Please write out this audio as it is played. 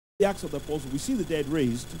The Acts of the Apostles, we see the dead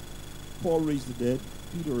raised. Paul raised the dead.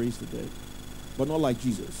 Peter raised the dead. But not like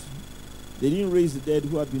Jesus. They didn't raise the dead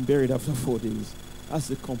who had been buried after 4 days.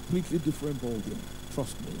 That's a completely different ballgame.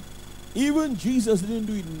 Trust me. Even Jesus didn't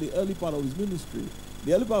do it in the early part of his ministry.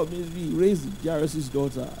 The early part of his ministry, he raised Jairus'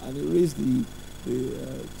 daughter, and he raised the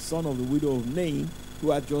son of the widow of Nain,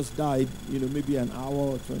 who had just died, maybe an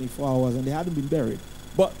hour or 24 hours, and they hadn't been buried.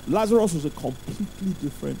 But Lazarus was a completely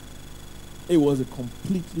different,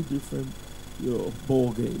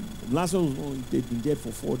 ball game. Lazarus, they'd been dead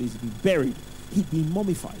for 4 days, he'd been buried, he'd been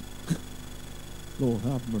mummified. Lord,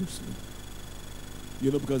 have mercy.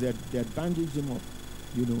 Because they had bandaged him up,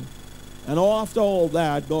 And after all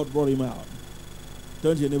that, God brought him out.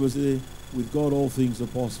 Turn to your neighbor and say, with God all things are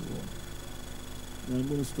possible. Now I'm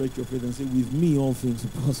going to stretch your faith and say, with me all things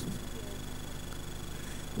are possible.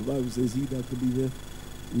 The Bible says, he that believeth,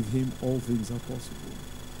 with him all things are possible.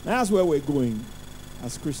 Now that's where we're going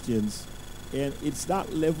as Christians. And it's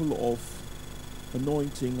that level of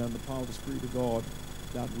anointing and the power of the Spirit of God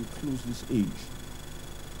that will close this age.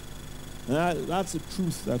 And that's a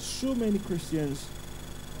truth that so many Christians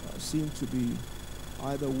seem to be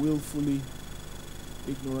either willfully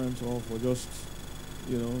ignorant of, or just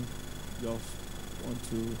want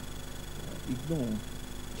to ignore.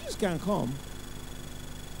 Jesus can't come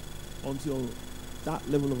until that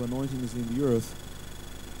level of anointing is in the earth,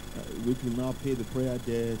 which will now pay the prayer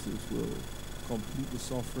debt, it will complete the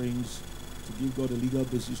sufferings, to give God a legal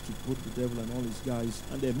basis to put the devil and all his guys,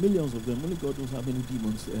 and there are millions of them. Only God knows how many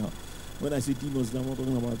demons there are. When I say demons, I'm not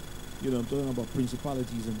talking about, I'm talking about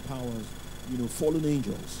principalities and powers, fallen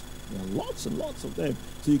angels. There are lots and lots of them.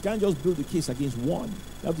 So you can't just build a case against one.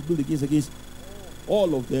 You have to build a case against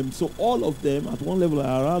all of them. So all of them at one level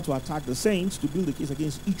are allowed to attack the saints to build a case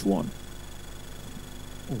against each one.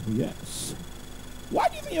 Oh, yes. Why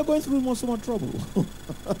do you think you're going through so much trouble?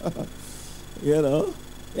 Yeah.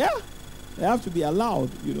 They have to be allowed,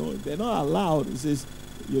 If they're not allowed, it says,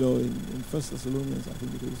 in 1 Thessalonians, I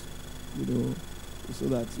think it is, so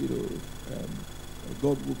that,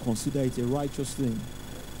 God will consider it a righteous thing,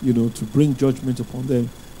 to bring judgment upon them.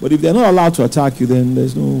 But if they're not allowed to attack you, then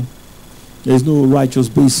there's no righteous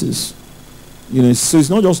basis. So it's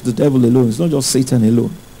not just the devil alone. It's not just Satan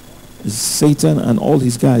alone. It's Satan and all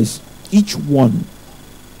his guys. Each one.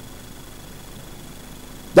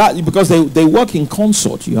 That because they work in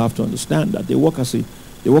consort. You have to understand that they work as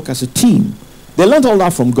a team. They learned all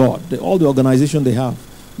that from God. All the organization they have.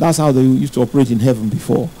 That's how they used to operate in heaven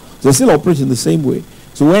before. They still operate in the same way.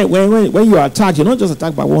 So when you are attacked, you're not just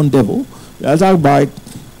attacked by one devil. You're attacked by,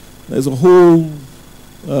 there's a whole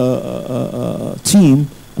team,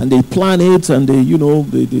 and they plan it, and they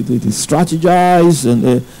strategize,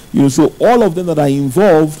 and so all of them that are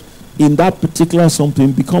involved in that particular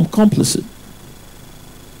something become complicit.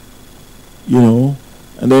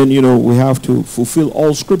 And then we have to fulfill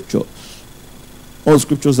all scriptures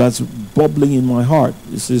that's bubbling in my heart.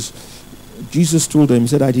 This is, Jesus told them, he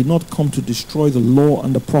said, I did not come to destroy the law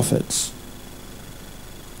and the prophets.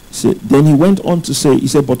 Then he went on to say, he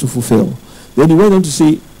said, but to fulfill. Then he went on to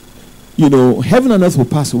say, heaven and earth will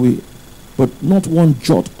pass away, but not one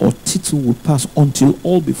jot or tittle will pass until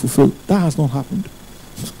all be fulfilled. That has not happened.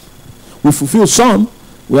 We fulfill some,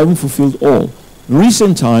 we haven't fulfilled all. In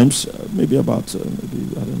recent times, maybe about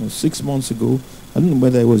 6 months ago, I don't know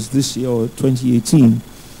whether it was this year or 2018,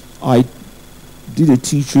 I did a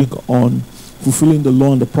teaching on fulfilling the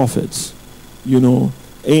law and the prophets.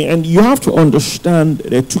 And you have to understand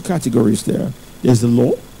there are two categories there. There's the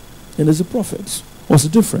law and there's the prophets. What's the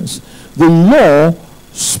difference? The law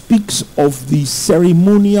speaks of the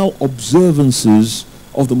ceremonial observances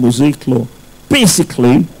of the Mosaic law,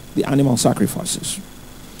 basically the animal sacrifices.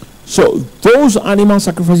 So those animal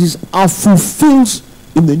sacrifices are fulfilled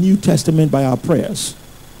in the New Testament by our prayers.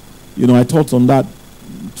 I taught on that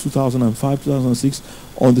 2005, 2006,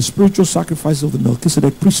 on the spiritual sacrifices of the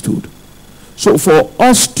Melchizedek priesthood. So for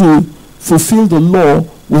us to fulfill the law,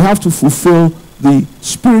 we have to fulfill the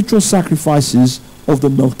spiritual sacrifices of the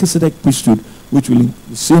Melchizedek priesthood, which will include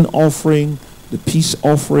the sin offering, the peace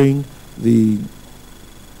offering, the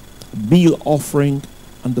meal offering,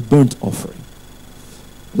 and the burnt offering.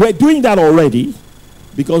 We're doing that already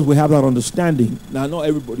because we have that understanding. Now, not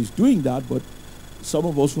everybody's doing that, but some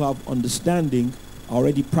of us who have understanding are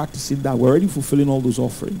already practicing that. We're already fulfilling all those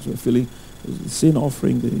offerings. We're filling the sin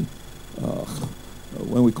offering,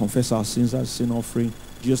 when we confess our sins, that's sin offering.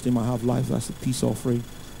 Jesus' name I have life, that's the peace offering.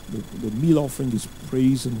 The meal offering is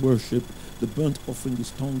praise and worship. The burnt offering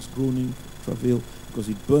is tongues, groaning, travail, because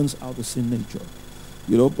it burns out the sin nature.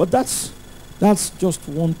 But that's just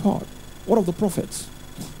one part. What of the prophets?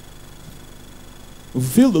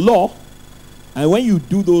 fulfill the law. And when you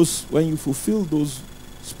do those, when you fulfill those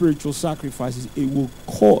spiritual sacrifices,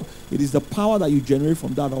 it is the power that you generate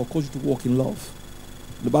from that will cause you to walk in love.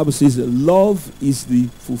 The Bible says that love is the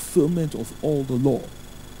fulfillment of all the law.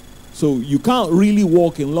 So you can't really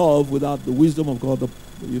walk in love without the wisdom of God, the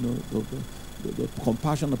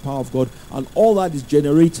compassion, the power of God, and all that is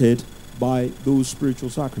generated by those spiritual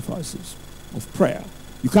sacrifices of prayer.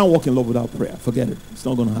 You can't walk in love without prayer. Forget it. It's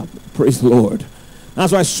not going to happen. Praise the Lord.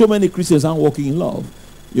 That's why so many Christians aren't walking in love.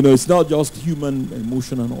 It's not just human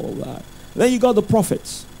emotion and all that. Then you got the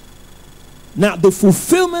prophets. Now, the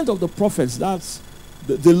fulfillment of the prophets, that's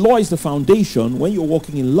the law is the foundation. When you're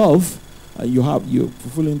walking in love, you're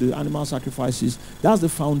fulfilling the animal sacrifices. That's the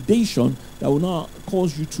foundation that will now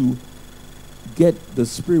cause you to get the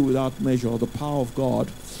spirit without measure, or the power of God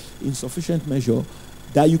in sufficient measure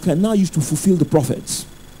that you can now use to fulfill the prophets.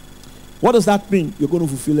 What does that mean? You're going to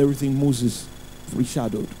fulfill everything Moses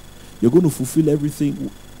foreshadowed. You're going to fulfill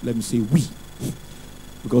everything, let me say, we.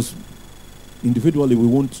 Because individually we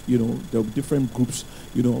won't, there'll be different groups,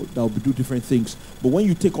 that'll do different things. But when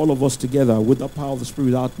you take all of us together with the power of the Spirit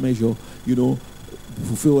without measure,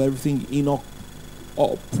 fulfill everything Enoch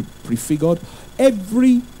prefigured.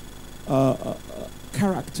 Every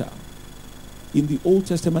character in the Old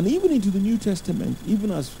Testament, even into the New Testament,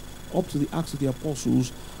 even as up to the Acts of the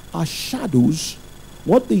Apostles, are shadows.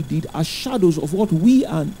 What they did are shadows of what we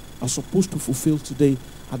are supposed to fulfill today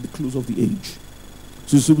at the close of the age.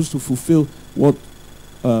 So you're supposed to fulfill what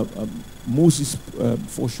Moses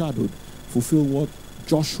foreshadowed, fulfill what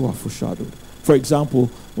Joshua foreshadowed. For example,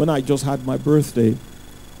 when I just had my birthday,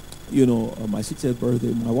 my 60th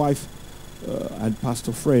birthday, my wife and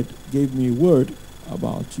Pastor Fred gave me a word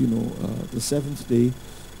about, the seventh day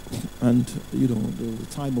and, the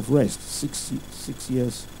time of rest. 6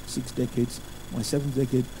 years, 6 decades. My seventh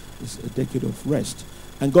decade is a decade of rest.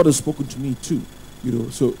 And God has spoken to me too,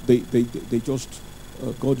 so they just,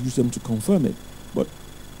 God used them to confirm it. But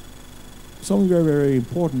something very, very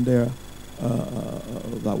important there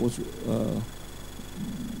that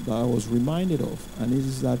I was reminded of, and it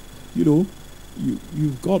is that,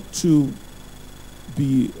 you've got to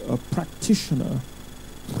be a practitioner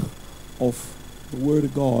of the Word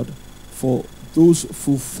of God for those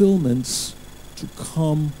fulfillments to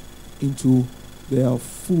come into their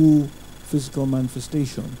full physical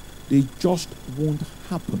manifestation. They just won't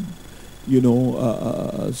happen.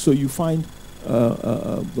 So you find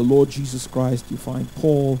the Lord Jesus Christ, you find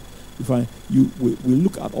Paul, we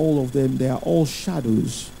look at all of them. They are all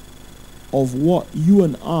shadows of what you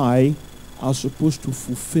and I are supposed to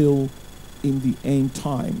fulfill in the end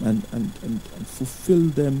time and fulfill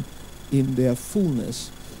them in their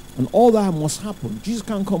fullness. And all that must happen. Jesus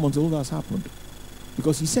can't come until all that's happened,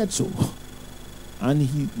 because he said so. And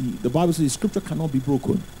the Bible says scripture cannot be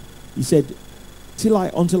broken. He said,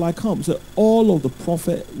 until I come. So all of the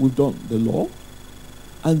prophet, we've done the law,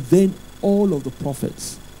 and then all of the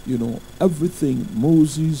prophets, everything,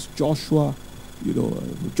 Moses, Joshua,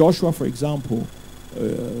 Joshua, for example,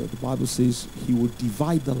 the Bible says he would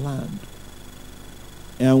divide the land.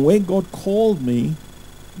 And when God called me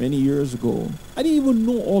many years ago, I didn't even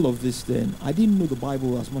know all of this then. I didn't know the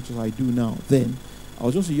Bible as much as I do now then. I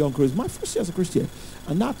was just a young Christian, my first year as a Christian.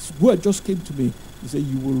 And that word just came to me. He said,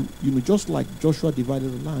 you will, just like Joshua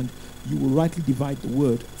divided the land, you will rightly divide the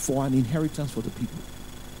word for an inheritance for the people.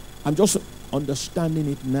 I'm just understanding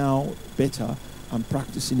it now better and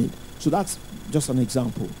practicing it. So that's just an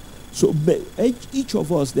example. So each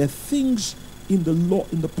of us, there are things in the law,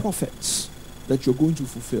 in the prophets, that you're going to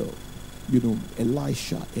fulfill.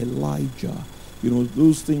 Elisha, Elijah,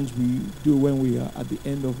 those things we do when we are at the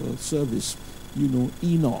end of a service.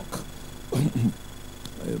 Enoch,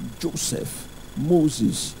 Joseph,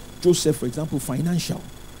 Moses. Joseph, for example, financial.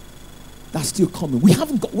 That's still coming. We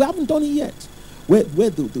haven't done it yet. Where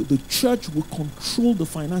the church will control the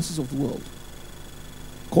finances of the world.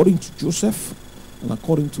 According to Joseph, and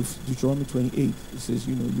according to Deuteronomy 28, it says,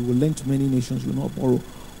 you will lend to many nations, you will not borrow.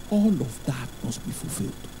 All of that must be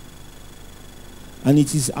fulfilled. And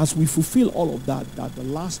it is as we fulfill all of that, that the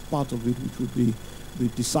last part of it, which would be the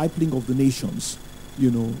discipling of the nations,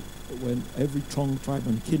 when every tongue, tribe,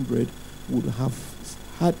 and kindred would have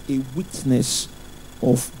had a witness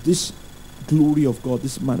of this glory of God,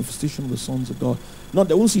 this manifestation of the sons of God. No,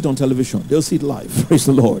 they won't see it on television. They'll see it live. Praise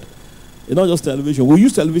the Lord. It's not just television. We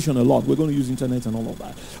use television a lot. We're going to use internet and all of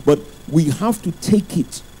that. But we have to take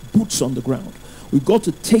it, boots on the ground. We've got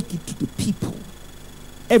to take it to the people.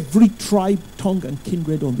 Every tribe, tongue, and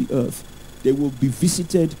kindred on the earth, they will be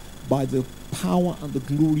visited by the power and the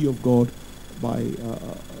glory of God, by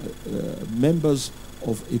members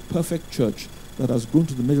of a perfect church that has grown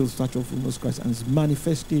to the measure of the stature of fullness of Christ and is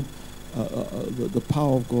manifesting the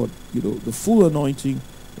power of God, the full anointing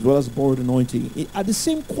as well as the borrowed anointing, at the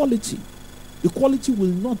same quality. The quality will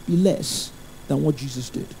not be less than what Jesus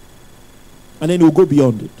did. And then it will go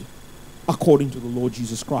beyond it, according to the Lord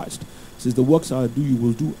Jesus Christ. It says, the works I do, you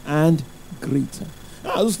will do, and greater.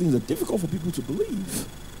 Now, those things are difficult for people to believe.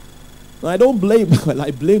 And I don't blame them. Well,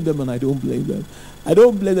 I blame them and I don't blame them. I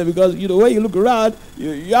don't blame them because, when you look around,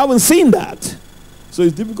 you haven't seen that. So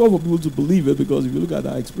it's difficult for people to believe it because if you look at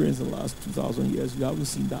our experience in the last 2,000 years, you haven't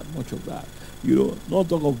seen that much of that. Not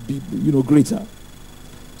talk of people, greater.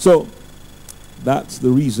 So that's the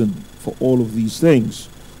reason for all of these things.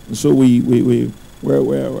 And so we need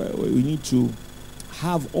to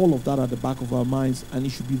have all of that at the back of our minds, and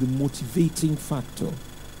it should be the motivating factor.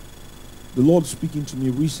 The Lord speaking to me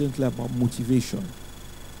recently about motivation.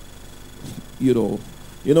 We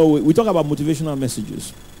talk about motivational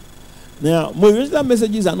messages. Now, motivational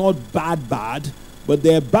messages are not bad, but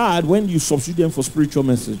they're bad when you substitute them for spiritual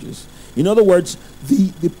messages. In other words,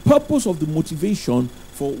 the purpose of the motivation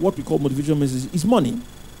for what we call motivational messages is money.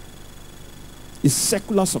 It's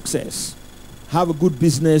secular success. Have a good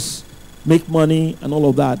business, make money, and all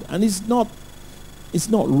of that. And it's not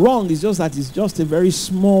wrong. It's just that it's just a very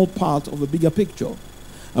small part of a bigger picture.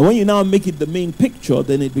 And when you now make it the main picture,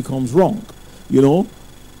 then it becomes wrong.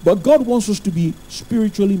 But God wants us to be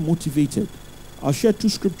spiritually motivated. I'll share 2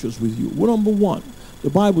 scriptures with you. Number 1, the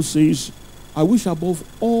Bible says, I wish above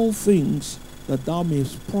all things that thou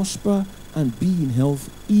mayest prosper and be in health,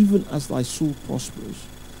 even as thy soul prospers.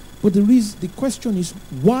 But the question is,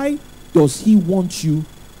 why does he want you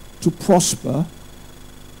to prosper?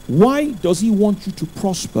 Why does he want you to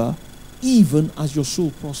prosper even as your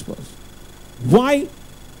soul prospers? Why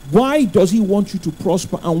does he want you to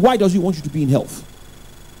prosper, and why does he want you to be in health?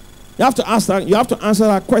 You have to answer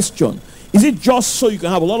that question. Is it just so you can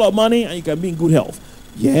have a lot of money and you can be in good health?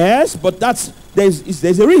 Yes, but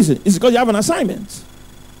there's a reason. It's because you have an assignment.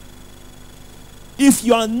 If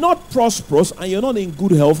you are not prosperous and you're not in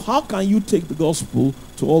good health, how can you take the gospel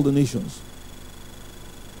to all the nations?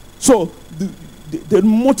 So the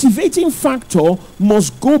motivating factor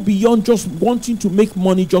must go beyond just wanting to make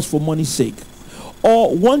money just for money's sake,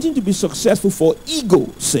 or wanting to be successful for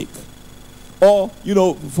ego's sake, or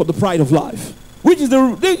for the pride of life, which is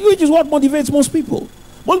what motivates most people.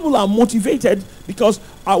 Most people are motivated because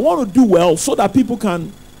I want to do well so that people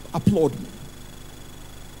can applaud me,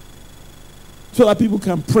 so that people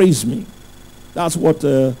can praise me. That's what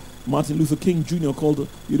Martin Luther King Jr. called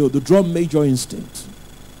the drum major instinct.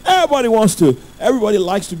 Everybody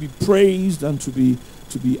likes to be praised and to be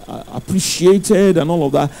appreciated and all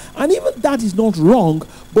of that. And even that is not wrong,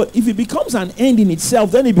 but if it becomes an end in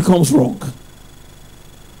itself, then it becomes wrong.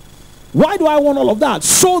 Why do I want all of that?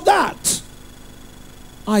 So that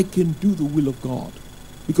I can do the will of God.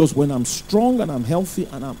 Because when I'm strong and I'm healthy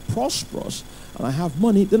and I'm prosperous and I have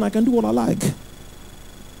money, then I can do what I like,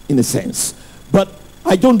 in a sense. But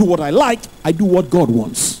I don't do what I like, I do what God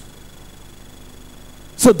wants.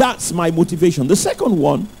 So that's my motivation. The second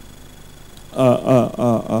one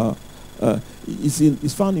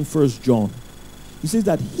is found in 1 John. He says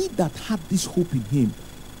that he that had this hope in him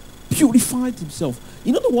purified himself.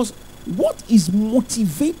 In other words, what is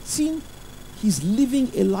motivating his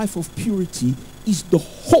living a life of purity is the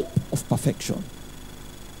hope of perfection.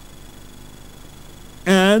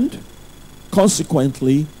 And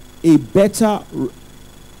consequently, a better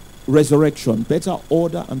resurrection, better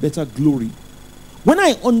order, and better glory. When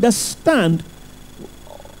I understand,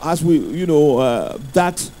 as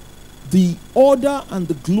that the order and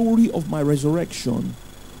the glory of my resurrection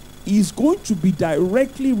is going to be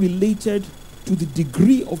directly related to the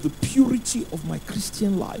degree of the purity of my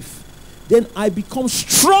Christian life, then I become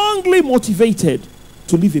strongly motivated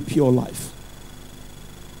to live a pure life.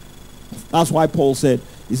 That's why Paul said,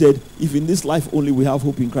 he said, if in this life only we have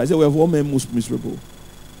hope in Christ, we have one man most miserable.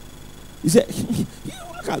 He said,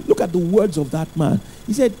 look at the words of that man.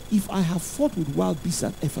 He said, if I have fought with wild beasts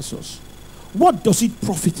at Ephesus, what does it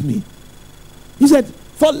profit me? He said,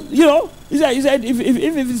 he said, if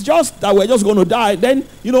it's just that we're just going to die, then,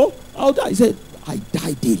 I'll die. He said, I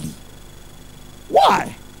die daily.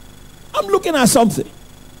 Why? I'm looking at something.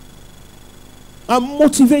 I'm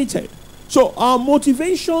motivated. So our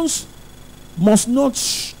motivations must not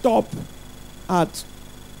stop at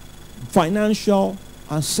financial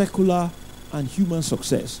and secular and human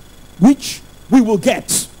success, which we will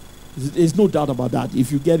get. There's no doubt about that.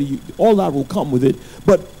 If you get it, all that will come with it.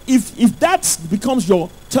 But if that becomes your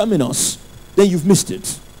terminus, then you've missed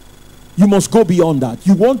it. You must go beyond that.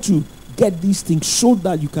 You want to get these things so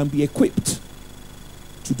that you can be equipped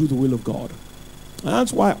to do the will of God. And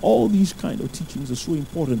that's why all these kind of teachings are so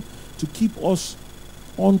important, to keep us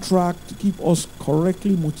on track, to keep us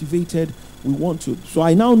correctly motivated. We want to. So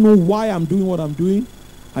I now know why I'm doing what I'm doing.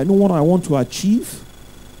 I know what I want to achieve,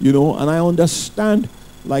 and I understand,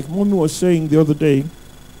 like Mommy was saying the other day,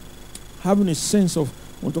 having a sense of,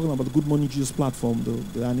 I'm talking about the Good Morning Jesus platform,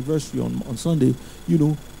 the anniversary on Sunday,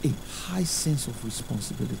 a high sense of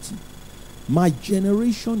responsibility. My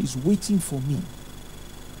generation is waiting for me,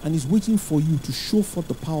 and is waiting for you to show forth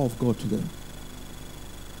the power of God to them.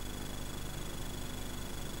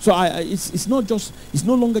 So it's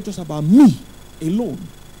no longer just about me alone.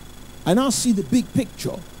 I now see the big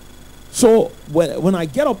picture. So when I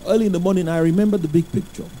get up early in the morning, I remember the big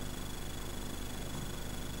picture.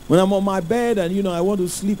 When I'm on my bed and I want to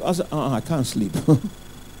sleep, I say, I can't sleep.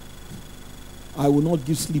 I will not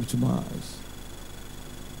give sleep to my eyes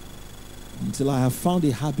until I have found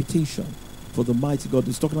a habitation for the mighty God.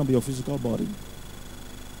 He's talking about your physical body,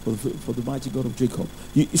 for the mighty God of Jacob.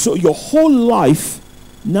 So your whole life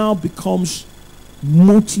now becomes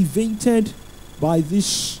motivated by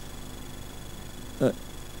this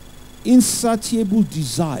insatiable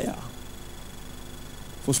desire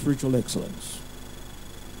for spiritual excellence,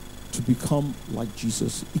 to become like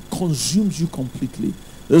Jesus. It consumes you completely.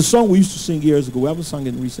 There's a song we used to sing years ago. We haven't sung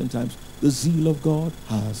in recent times. The zeal of God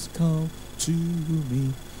has come to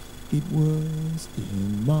me. It was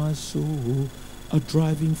in my soul, a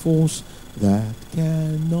driving force that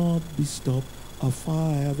cannot be stopped, a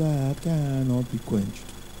fire that cannot be quenched.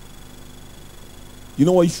 You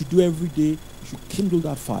know what you should do every day? You should kindle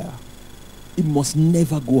that fire. It must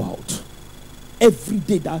never go out. Every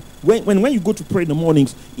day, that when you go to pray in the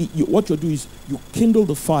mornings, what you do is you kindle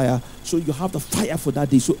the fire, so you have the fire for that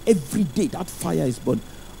day. So every day that fire is burned.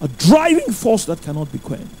 A driving force that cannot be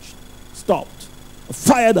quenched. Stopped. A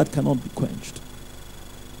fire that cannot be quenched.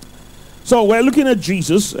 So we're looking at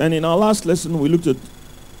Jesus, and in our last lesson we looked at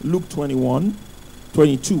Luke 21,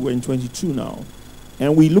 22. We're in 22 now.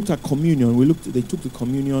 And we looked at communion. They took the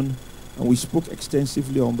communion, and we spoke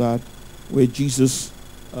extensively on that, where Jesus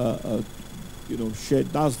shared.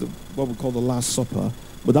 That's what we call the Last Supper.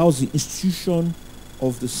 But that was the institution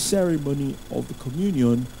of the ceremony of the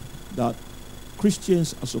communion that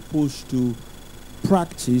Christians are supposed to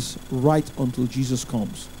practice right until Jesus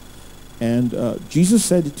comes. And Jesus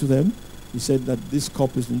said it to them. He said that this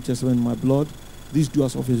cup is the New Testament in my blood. This do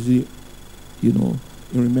as obviously, in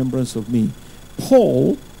remembrance of me.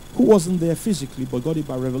 Paul, who wasn't there physically but got it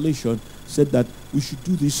by revelation, said that we should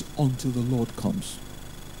do this until the Lord comes.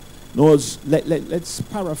 In other words, let's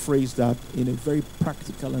paraphrase that in a very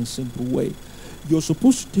practical and simple way. You're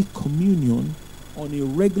supposed to take communion on a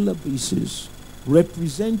regular basis,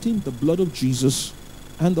 representing the blood of Jesus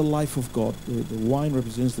and the life of God. The wine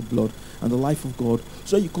represents the blood and the life of God.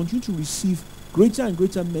 So you continue to receive greater and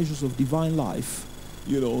greater measures of divine life,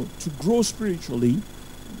 to grow spiritually.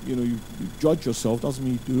 You judge yourself. Doesn't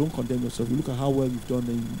mean you don't condemn yourself. You look at how well you've done,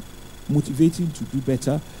 then you're motivating to do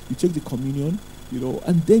better. You take the communion,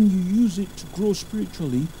 and then you use it to grow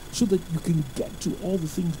spiritually so that you can get to all the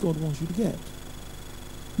things God wants you to get,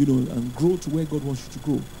 and grow to where God wants you to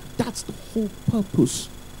grow. That's the whole purpose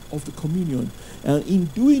of the communion. And in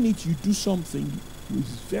doing it, you do something which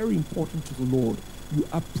is very important to the Lord. You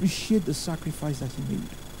appreciate the sacrifice that he made,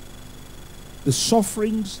 the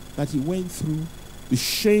sufferings that he went through, the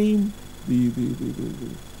shame,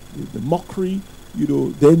 the mockery,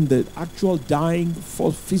 then the actual dying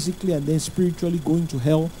for physically and then spiritually, going to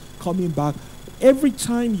hell, coming back. Every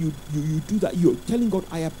time you do that, you're telling God,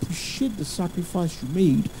 I appreciate the sacrifice you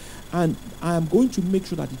made, and I am going to make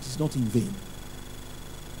sure that it is not in vain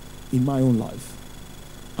in my own life.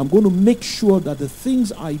 I'm going to make sure that the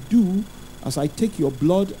things I do, as I take your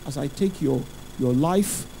blood, as I take your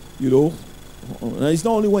life, and it's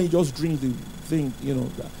not only when you just drink the thing,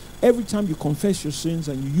 every time you confess your sins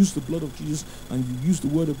and you use the blood of Jesus and you use the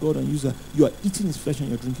word of God and use that, you are eating his flesh and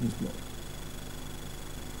you're drinking his blood.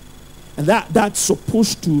 And that's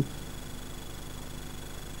supposed to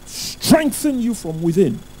strengthen you from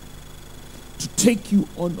within, to take you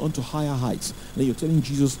onto higher heights. And you're telling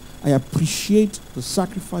Jesus, I appreciate the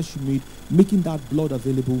sacrifice you made, making that blood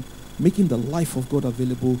available, making the life of God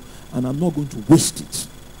available, and I'm not going to waste it.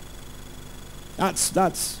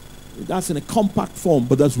 That's in a compact form,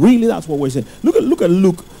 but that's what we're saying. Look at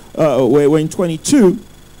Luke, we're in 22,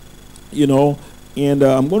 and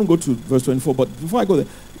I'm going to go to verse 24. But before I go there,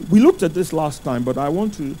 we looked at this last time, but I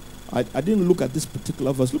didn't look at this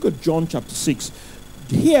particular verse. Look at John chapter 6.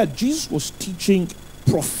 Here, Jesus was teaching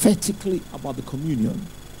prophetically about the communion.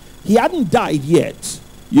 He hadn't died yet,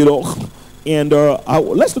 and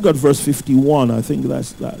let's look at verse 51. I think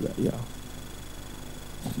that's that. Yeah.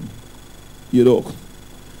 You know,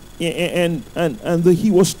 and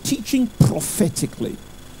he was teaching prophetically,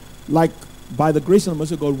 like by the grace and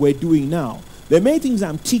mercy of God we're doing now. There are many things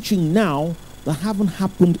I'm teaching now that haven't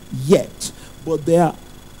happened yet, but they are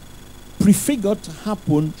prefigured to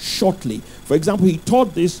happen shortly. For example, he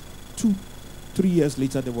taught this 2-3 years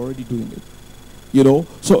later, they were already doing it. You know,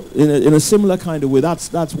 so in a similar kind of way,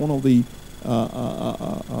 that's one of the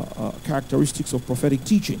characteristics of prophetic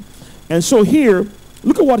teaching. And so here,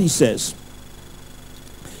 look at what he says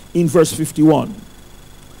in verse 51.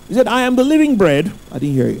 He said, I am the living bread, I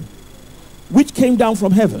didn't hear you, which came down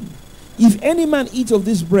from heaven. If any man eat of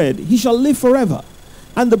this bread, he shall live forever.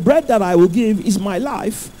 And the bread that I will give is my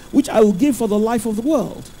life, which I will give for the life of the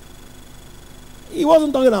world. He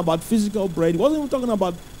wasn't talking about physical bread. He wasn't even talking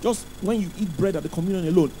about just when you eat bread at the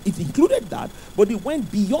communion alone. It included that, but it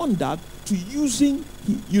went beyond that to using,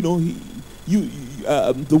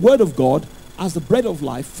 the word of God as the bread of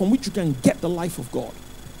life from which you can get the life of God.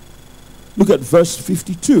 Look at verse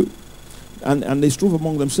 52. And they strove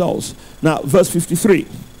among themselves. Now, verse 53.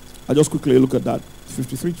 I'll just quickly look at that.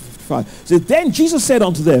 53 to 55. It says, then Jesus said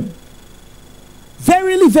unto them,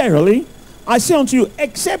 verily, verily, I say unto you,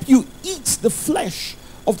 except you eat the flesh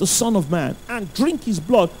of the Son of Man and drink his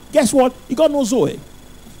blood, guess what? You got no Zoe.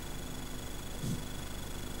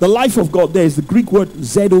 The life of God there is the Greek word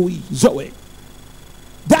Zoe. Zoe.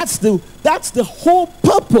 That's the whole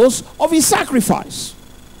purpose of his sacrifice.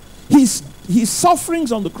 His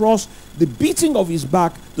sufferings on the cross, the beating of his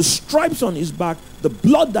back, the stripes on his back, the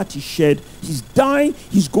blood that he shed, he's dying,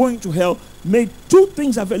 he's going to hell, made two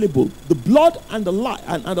things available: the blood and the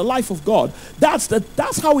life of God.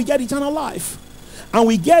 That's how we get eternal life. And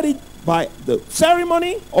we get it by the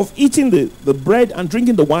ceremony of eating the bread and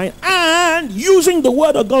drinking the wine and using the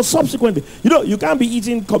word of God subsequently. You know, you can't be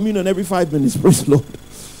eating communion every 5 minutes, praise the Lord.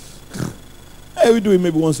 Hey, we do it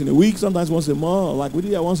maybe once in a week, sometimes once a month, like we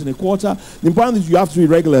do it once in a quarter. The important thing is you have to do it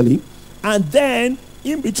regularly. And then,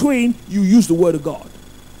 in between, you use the word of God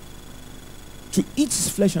to eat his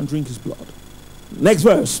flesh and drink his blood. Next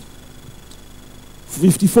verse.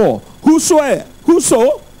 54.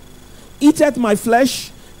 Whoso eateth my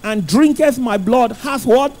flesh and drinketh my blood hath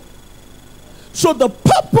what? So the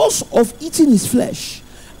purpose of eating his flesh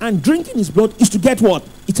and drinking his blood is to get what?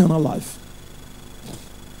 Eternal life.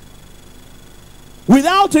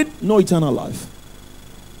 Without it, no eternal life.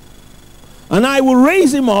 And I will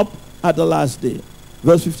raise him up at the last day.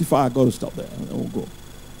 Verse 55, I got to stop there. I won't go.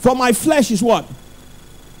 For my flesh is what?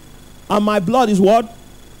 And my blood is what?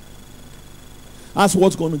 That's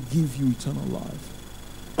what's going to give you eternal life.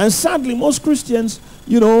 And sadly, most Christians,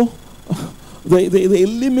 you know, they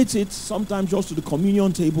limit it sometimes just to the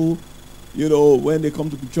communion table. You know, when they come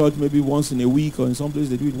to the church maybe once in a week, or in some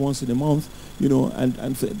places they do it once in a month, you know,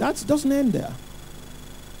 and that doesn't end there.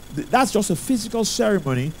 That's just a physical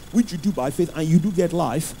ceremony which you do by faith and you do get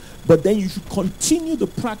life, but then you should continue the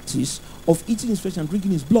practice of eating his flesh and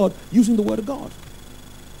drinking his blood using the word of God.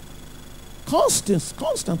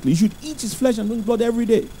 Constantly, you should eat his flesh and drink blood every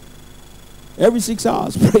day. Every 6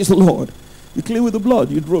 hours, praise the Lord. You clean with the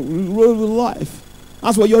blood, you roll with life.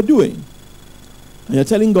 That's what you're doing. And you're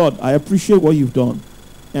telling God, I appreciate what you've done.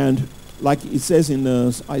 And like it says in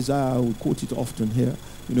Isaiah, we quote it often here,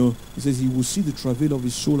 you know, it says he will see the travail of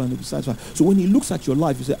his soul and he'll be satisfied. So when he looks at your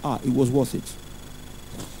life, you say, it was worth it.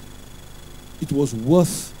 It was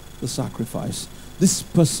worth the sacrifice. This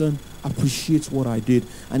person appreciates what I did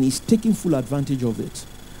and he's taking full advantage of it.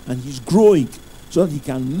 And he's growing so that he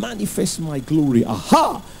can manifest my glory.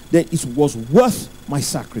 Then it was worth my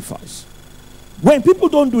sacrifice. When people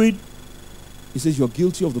don't do it, he says you're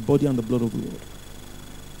guilty of the body and the blood of the Lord.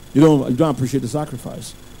 You don't appreciate the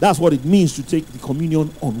sacrifice. That's what it means to take the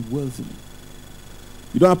communion unworthily.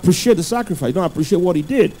 You don't appreciate the sacrifice. You don't appreciate what he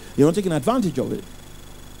did. You're not taking advantage of it.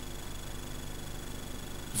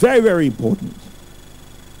 Very, very important.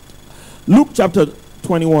 Luke chapter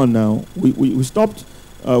 21 now. We stopped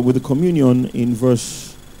with the communion in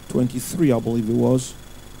verse 23, I believe it was.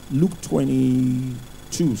 Luke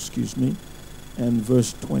 22, excuse me, and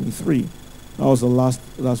verse 23. That was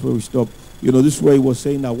that's where we stopped. You know, this way he was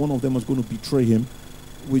saying that one of them was going to betray him,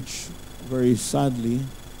 which very sadly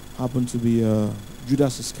happened to be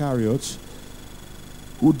Judas Iscariot,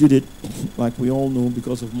 who did it, like we all know,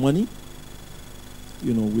 because of money.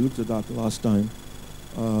 You know, we looked at that last time.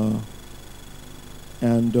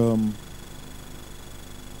 And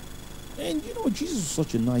you know, Jesus is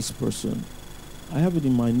such a nice person. I have it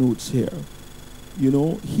in my notes here. You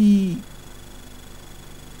know, he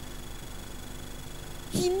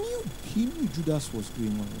knew Judas was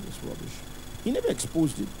doing all of this rubbish. He never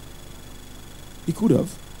exposed it. He could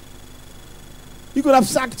have. He could have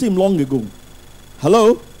sacked him long ago.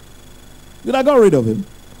 Hello? Did I got rid of him?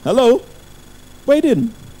 Hello? But he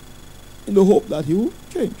didn't. In the hope that he will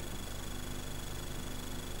change.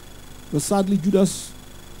 But sadly, Judas,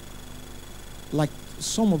 like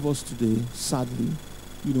some of us today, sadly,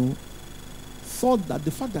 thought that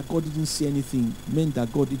the fact that God didn't say anything meant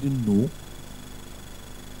that God didn't know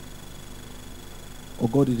or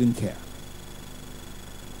God didn't care.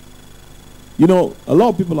 A lot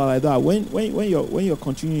of people are like that. When you're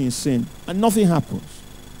continuing in sin and nothing happens,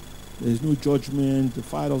 there's no judgment, the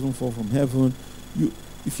fire doesn't fall from heaven.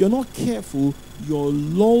 If you're not careful, you're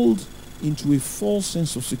lulled into a false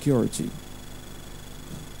sense of security.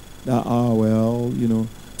 That,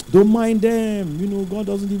 don't mind them. God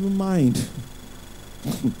doesn't even mind.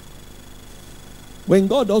 When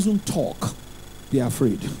God doesn't talk, be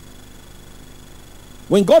afraid.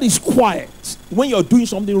 When God is quiet, when you're doing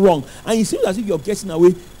something wrong, and it seems as if you're getting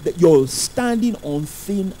away, that you're standing on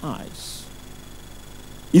thin ice.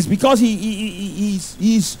 It's because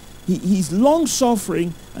he's long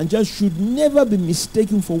suffering and just should never be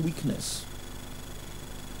mistaken for weakness.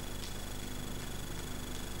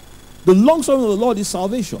 The long suffering of the Lord is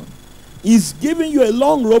salvation. He's giving you a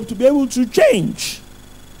long rope to be able to change.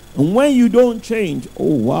 And when you don't change,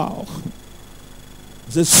 oh wow.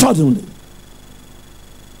 It says suddenly,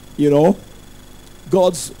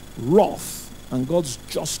 God's wrath and God's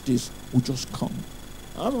justice will just come.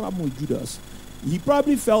 I don't know what happened with Judas. He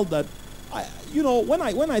probably felt that, when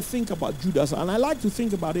I think about Judas, and I like to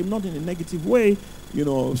think about him not in a negative way,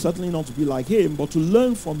 certainly not to be like him, but to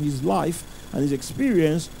learn from his life and his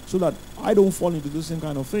experience so that I don't fall into the same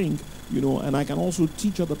kind of thing, and I can also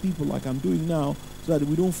teach other people like I'm doing now so that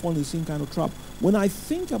we don't fall in the same kind of trap. When I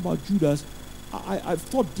think about Judas, I've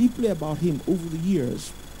thought deeply about him over the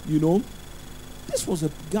years. This was a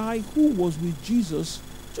guy who was with Jesus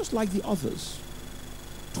just like the others.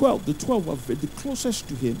 The 12 were the closest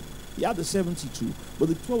to him. He had the 72, but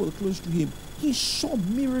the 12 were the closest to him. He saw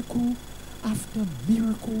miracle after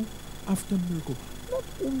miracle after miracle. Not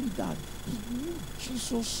only that, he knew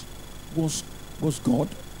Jesus was God,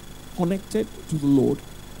 connected to the Lord.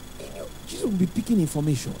 He knew Jesus would be picking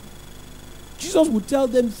information. Jesus would tell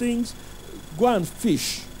them things, go and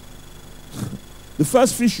fish. The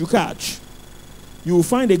first fish you catch, you will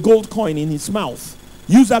find a gold coin in his mouth.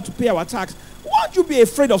 Use that to pay our tax. Won't you be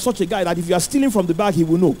afraid of such a guy that if you are stealing from the bag, he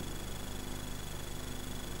will know?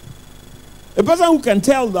 A person who can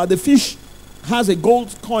tell that the fish has a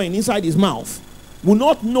gold coin inside his mouth will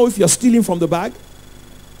not know if you're stealing from the bag.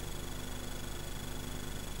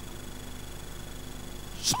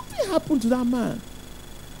 Something happened to that man.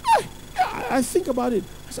 I think about it.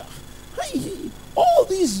 I said, all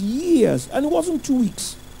these years, and it wasn't 2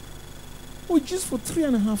 weeks. It was just for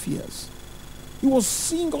 3.5 years. He was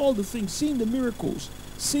seeing all the things, seeing the miracles,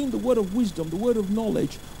 seeing the word of wisdom, the word of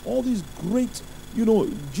knowledge, all these great,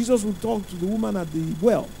 Jesus would talk to the woman at the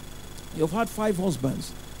well. You've had 5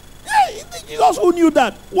 husbands. Yeah, Jesus who knew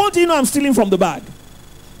that. What do you know I'm stealing from the bag?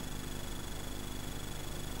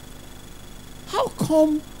 How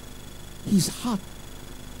come his heart,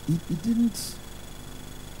 it didn't,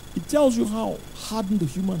 it tells you how hardened the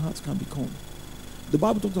human heart can become. The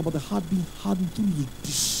Bible talks about the heart being hardened through the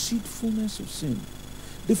deceitfulness of sin.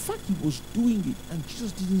 The fact he was doing it and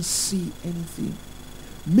Jesus didn't say anything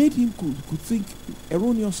made him could think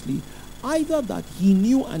erroneously either that he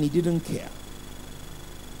knew and he didn't care.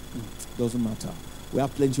 Doesn't matter. We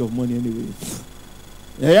have plenty of money anyway.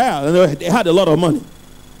 Yeah, they had a lot of money.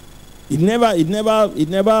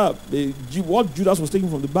 What Judas was taking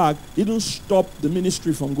from the bag didn't stop the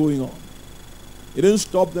ministry from going on. It didn't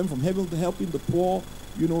stop them from helping the poor,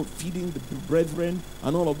 feeding the brethren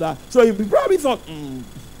and all of that. So he probably thought,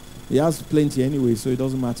 he has plenty anyway, so it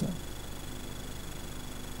doesn't matter.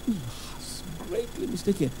 He was greatly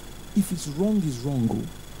mistaken. If it's wrong, it's wrong. Oh.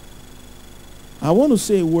 I want to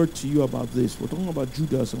say a word to you about this. We're talking about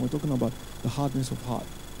Judas and we're talking about the hardness of heart.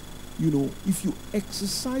 If you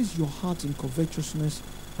exercise your heart in covetousness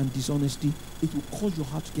and dishonesty, it will cause your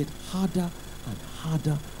heart to get harder and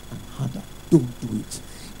harder and harder. Don't do it.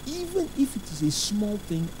 Even if it is a small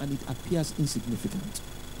thing and it appears insignificant.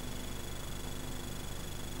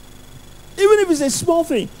 Even if it's a small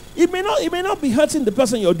thing, it may not be hurting the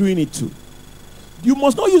person you're doing it to. You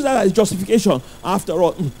must not use that as justification. After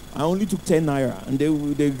all, I only took 10 naira and they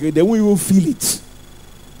won't even feel it.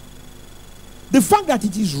 The fact that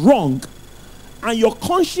it is wrong and your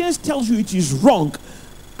conscience tells you it is wrong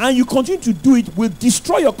and you continue to do it will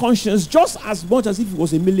destroy your conscience just as much as if it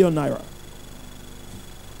was 1,000,000 naira.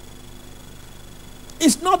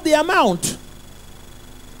 It's not the amount.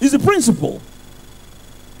 It's the principle.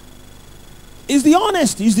 It's the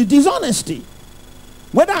honesty. It's the dishonesty.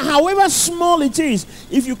 Whether however small it is,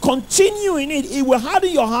 if you continue in it, it will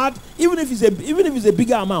harden your heart, even if it's a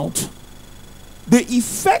bigger amount. The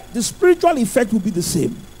effect, the spiritual effect will be the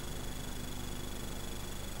same.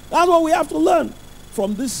 That's what we have to learn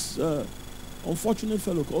from this unfortunate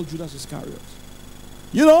fellow called Judas Iscariot.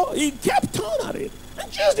 You know, he kept on at it.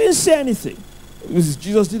 And Jesus didn't say anything.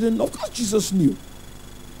 Jesus didn't. Of course Jesus knew. He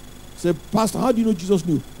said, Pastor, how do you know Jesus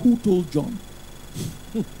knew? Who told John?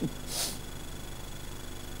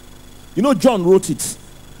 You know, John wrote it.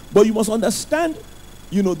 But you must understand,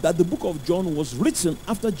 you know, that the book of John was written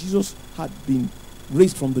after Jesus had been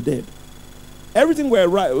raised from the dead. Everything we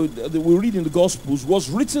read in the Gospels was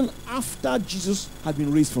written after Jesus had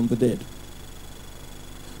been raised from the dead.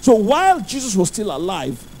 So while Jesus was still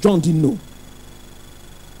alive, John didn't know.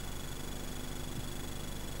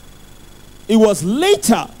 It was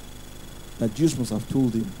later that Jesus must have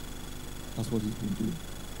told him that's what he's been doing.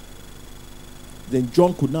 Then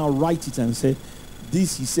John could now write it and say,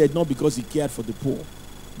 this he said not because he cared for the poor,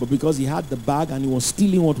 but because he had the bag and he was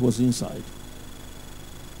stealing what was inside.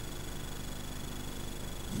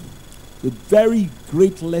 A very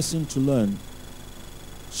great lesson to learn.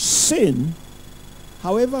 Sin,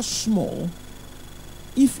 however small,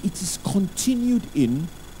 if it is continued in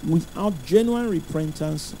without genuine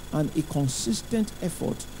repentance and a consistent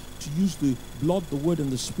effort to use the blood, the word,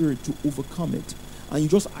 and the spirit to overcome it, and you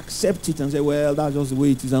just accept it and say, well, that's just the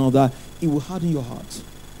way it is and all that, it will harden your heart.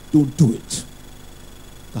 Don't do it.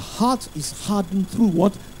 The heart is hardened through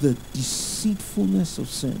what? The deceitfulness of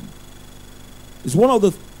sin. It's one of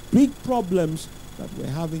the big problems that we're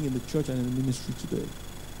having in the church and in the ministry today.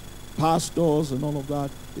 Pastors and all of that,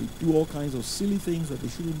 they do all kinds of silly things that they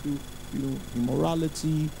shouldn't do. You know,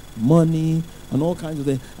 immorality, money, and all kinds of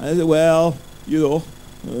things. And they say, well, you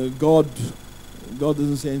know, God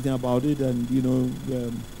doesn't say anything about it, and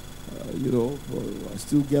I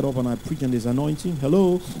still get up and I preach and there's anointing.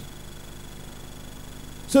 Hello.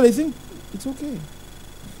 So they think it's okay.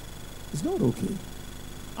 It's not okay.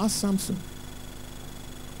 Ask Samson.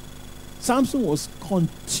 Samson was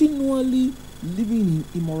continually living in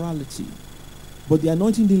immorality, but the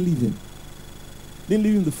anointing didn't leave him. Didn't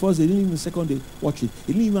leave him the first day, didn't leave him the second day. Watch it. It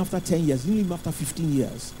didn't leave him after 10 years, didn't leave him after 15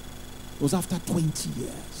 years. It was after 20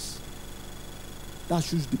 years. That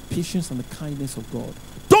shows the patience and the kindness of God.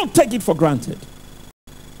 Don't take it for granted.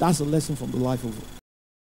 That's a lesson from the life of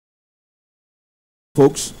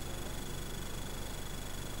folks.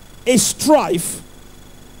 A strife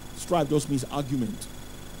just means argument.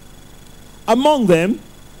 Among them,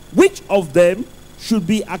 which of them should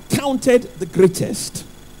be accounted the greatest?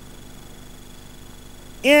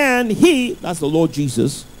 And he, that's the Lord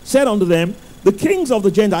Jesus, said unto them, the kings of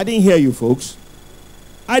the Gentiles, I didn't hear you folks.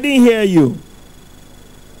 I didn't hear you.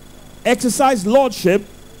 Exercise lordship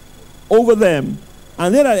over them,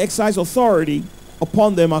 and they that exercise authority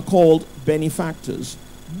upon them are called benefactors.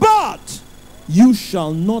 But you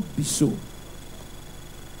shall not be so.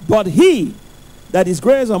 But he that is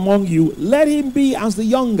greatest among you, let him be as the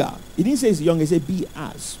younger. He didn't say he's the younger, he said be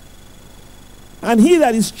as. And he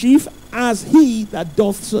that is chief, as he that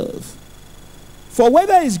doth serve. For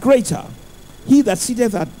whether is greater, he that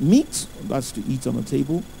sitteth at meat, that's to eat on the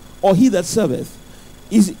table, or he that serveth,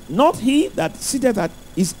 is not he that sitteth at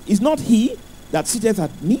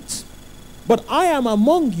meat, but I am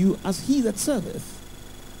among you as he that serveth.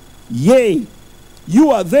 Yea, ye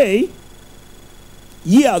are they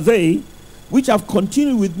which have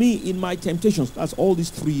continued with me in my temptations. That's all these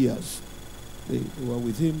 3 years. They were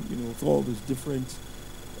with him, for all these different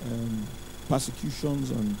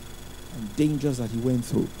persecutions and dangers that he went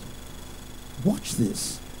through. Watch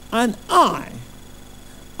this. And I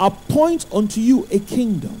appoint unto you a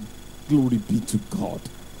kingdom. Glory be to God.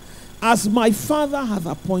 As my Father hath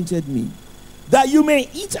appointed me, that you may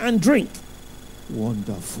eat and drink.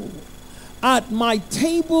 Wonderful. At my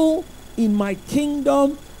table in my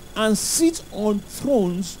kingdom, and sit on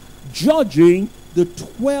thrones, judging the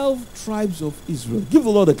 12 tribes of Israel. Give the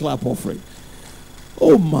Lord a clap offering.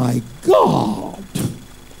 Oh my God.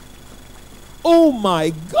 Oh my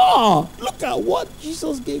God. Look at what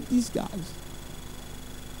Jesus gave these guys.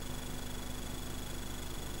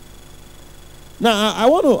 Now, I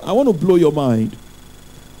want to blow your mind.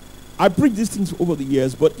 I preach these things over the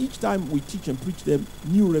years, but each time we teach and preach them,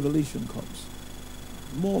 new revelation comes.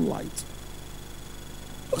 More light.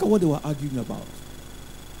 Look at what they were arguing about.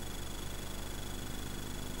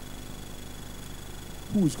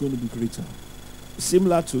 Who is going to be greater?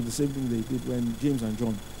 Similar to the same thing they did when James and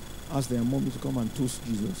John asked their mommy to come and toast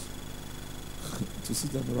Jesus. To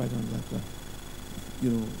sit at the right hand like that.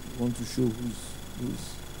 Want to show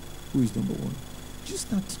who is number one. Jesus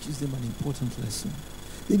now teaches them an important lesson.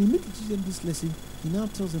 Then immediately teaches them this lesson. He now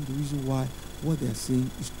tells them the reason why what they are saying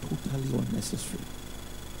is totally unnecessary.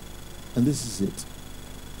 And this is it.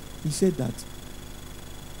 He said that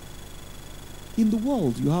in the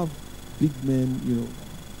world you have big men,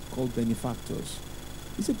 called benefactors.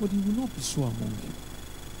 He said, but he will not be so among you.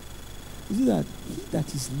 He said that he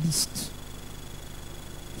that is least,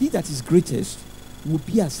 he that is greatest, will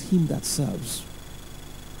be as him that serves.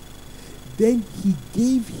 Then he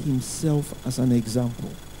gave himself as an example.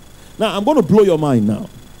 Now, I'm going to blow your mind now.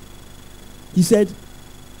 He said,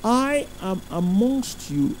 I am amongst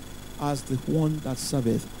you as the one that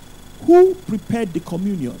serveth. Who prepared the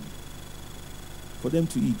communion for them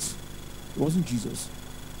to eat? It wasn't Jesus.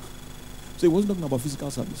 So he wasn't talking about physical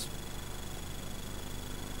service.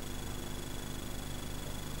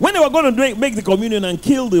 When they were going to make the communion and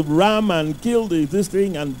kill the ram and kill this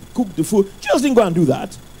thing and cook the food, Jesus didn't go and do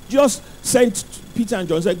that. Just sent Peter and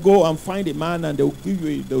John, said, go and find a man and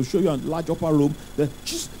they'll show you a large upper room.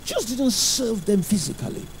 Jesus didn't serve them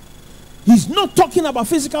physically. He's not talking about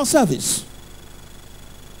physical service.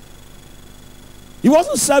 He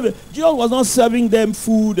wasn't serving, Jesus was not serving them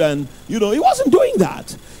food and, he wasn't doing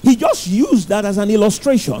that. He just used that as an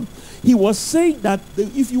illustration. He was saying that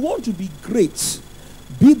if you want to be great,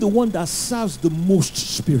 be the one that serves the most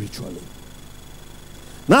spiritually.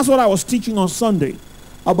 That's what I was teaching on Sunday,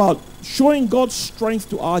 about showing God's strength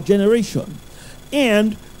to our generation.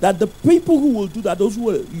 And that the people who will do that, those who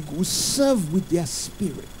will serve with their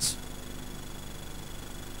spirit.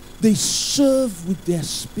 They serve with their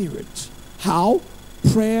spirit. How?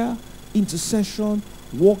 Prayer, intercession,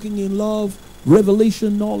 walking in love,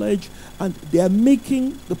 revelation knowledge, and they are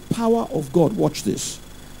making the power of God. Watch this.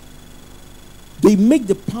 They make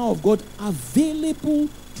the power of God available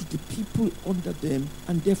to the people under them,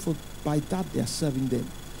 and therefore by that they are serving them.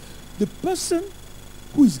 The person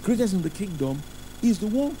who is greatest in the kingdom is the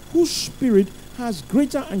one whose spirit has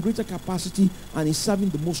greater and greater capacity and is serving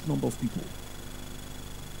the most number of people.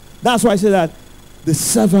 That's why I say that the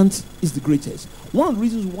servant is the greatest. One of the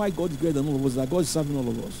reasons why God is greater than all of us is that God is serving all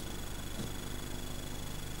of us.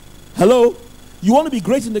 Hello? You want to be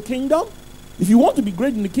great in the kingdom? If you want to be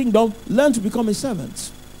great in the kingdom, learn to become a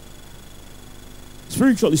servant.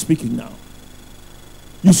 Spiritually speaking now.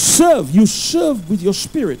 You serve with your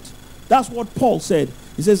spirit. That's what Paul said.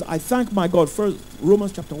 He says, I thank my God, first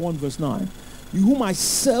Romans chapter 1 verse 9, whom I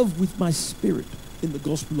serve with my spirit in the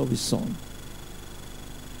gospel of his Son.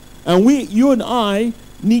 And you and I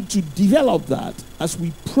need to develop that as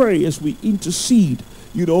we pray, as we intercede.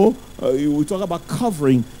 We talk about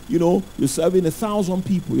covering. You're serving 1,000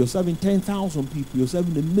 people. You're serving 10,000 people. You're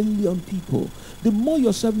serving 1,000,000 people. The more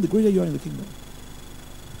you're serving, the greater you are in the kingdom.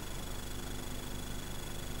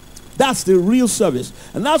 That's the real service.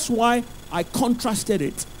 And that's why I contrasted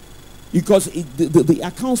it. Because the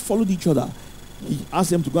accounts followed each other. He asked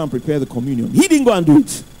them to go and prepare the communion. He didn't go and do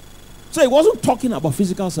it. So he wasn't talking about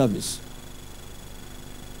physical service.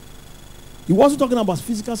 He wasn't talking about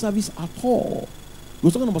physical service at all. He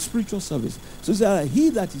was talking about spiritual service. So he said, he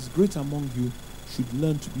that is great among you should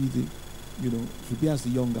learn to be should be as the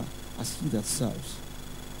younger, as he that serves.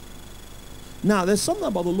 Now, there's something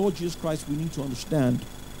about the Lord Jesus Christ we need to understand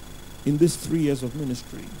in these 3 years of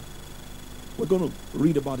ministry. We're going to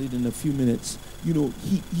read about it in a few minutes.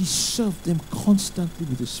 He served them constantly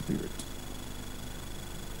with his spirit.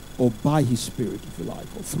 Or by his spirit, if you like,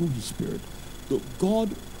 or through his spirit. God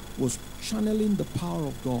was channeling the power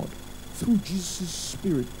of God through Jesus'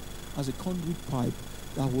 spirit as a conduit pipe.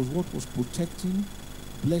 That was what was protecting,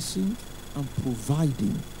 blessing, and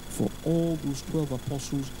providing for all those 12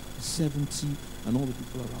 apostles, 70, and all the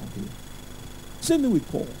people around him. Same thing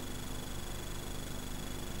with Paul.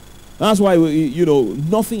 That's why,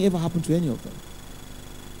 nothing ever happened to any of them.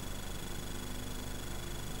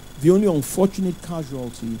 The only unfortunate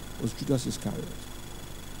casualty was Judas Iscariot.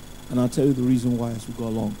 And I'll tell you the reason why as we go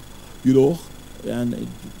along. And it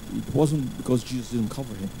wasn't because Jesus didn't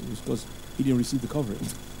cover him. It was because he didn't receive the covering.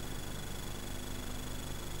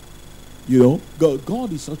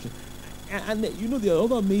 God is such a... And the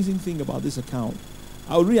other amazing thing about this account,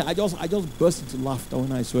 I just burst into laughter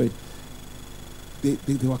when I saw it.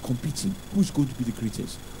 They were competing. Who's going to be the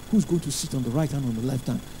greatest? Who's going to sit on the right hand, on the left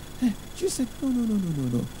hand? Jesus said,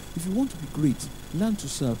 no. If you want to be great, learn to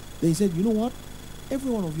serve. Then he said, you know what?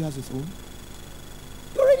 Every one of you has a throne.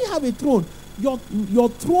 You already have a throne. Your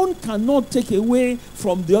throne cannot take away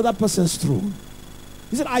from the other person's throne.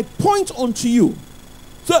 He said, I point unto you.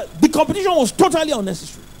 So the competition was totally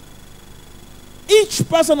unnecessary. Each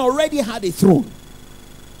person already had a throne.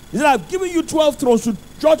 He said, I've given you 12 thrones to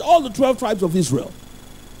judge all the 12 tribes of Israel.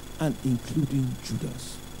 And including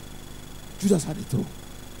Judas. Judas had a throne.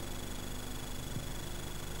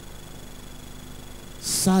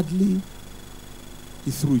 Sadly,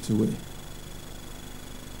 he threw it away.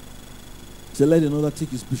 He said, let another take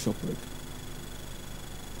his bishopric.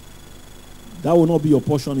 That will not be your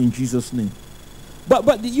portion in Jesus' name.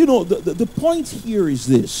 But you know, the point here is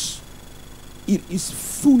this. It is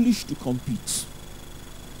foolish to compete.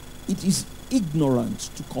 It is ignorant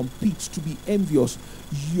to compete, to be envious.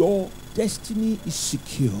 Your destiny is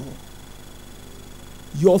secure.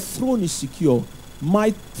 Your throne is secure.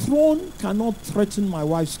 My throne cannot threaten my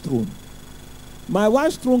wife's throne. My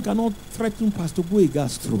wife's throne cannot threaten Pastor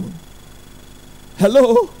Boega's throne.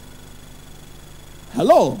 Hello?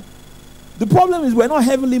 Hello? The problem is we're not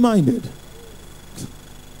heavenly minded.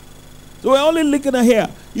 So we're only looking at here.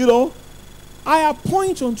 You know, I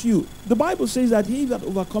appoint unto you. The Bible says that he that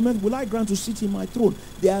overcometh will I grant to sit in my throne.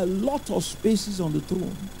 There are a lot of spaces on the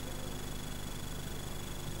throne.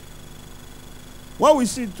 When we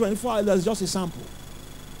see 24 elders, just a sample.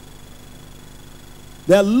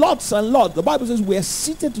 There are lots and lots. The Bible says we are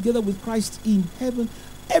seated together with Christ in heaven.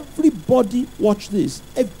 Everybody, watch this,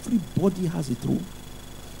 everybody has a throne.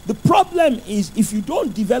 The problem is if you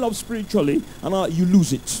don't develop spiritually, you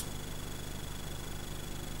lose it.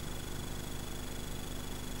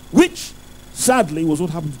 Which, sadly, was what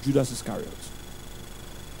happened to Judas Iscariot.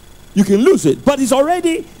 You can lose it, but it's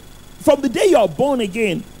already, from the day you are born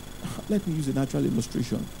again. Let me use a natural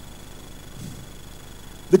illustration.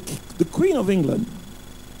 The Queen of England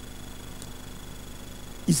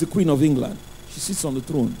is the Queen of England. She sits on the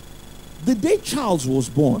throne. The day Charles was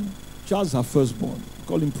born, Charles is her firstborn. We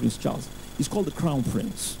call him Prince Charles. He's called the Crown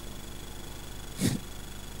Prince.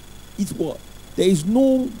 It's what? There is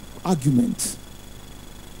no argument.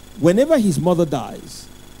 Whenever his mother dies,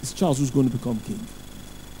 it's Charles who's going to become king.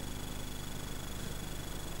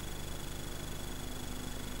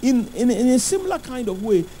 In a similar kind of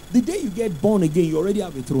way, the day you get born again, you already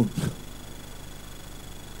have a throne.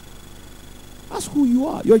 That's who you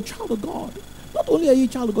are. You're a child of God. Not only are you a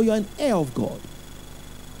child of God, you're an heir of God.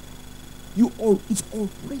 It's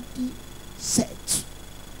already set.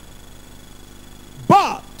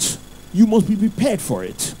 But you must be prepared for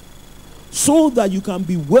it so that you can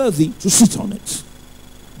be worthy to sit on it.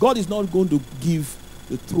 God is not going to give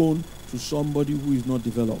the throne to somebody who is not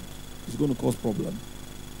developed. It's going to cause problem.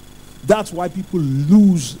 That's why people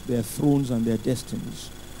lose their thrones and their destinies.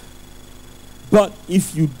 But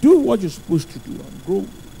if you do what you're supposed to do and grow,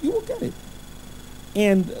 you will get it.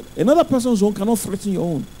 And another person's own cannot threaten your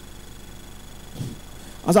own.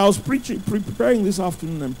 As I was preparing this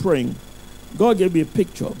afternoon and praying, God gave me a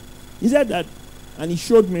picture. He said that, and he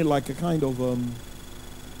showed me like a kind of,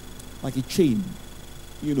 like a chain,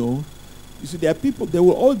 you know. You see, there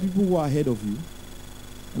were all people who are ahead of you,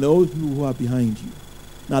 and there are all people who are behind you.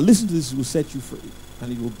 Now listen to this, it will set you free,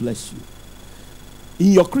 and it will bless you.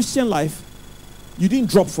 In your Christian life, you didn't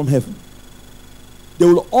drop from heaven. There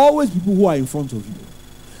will always be people who are in front of you,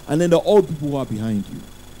 and then there are all people who are behind you.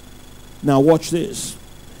 Now watch this.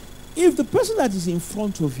 If the person that is in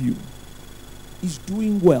front of you is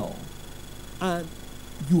doing well, and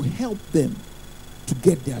you help them to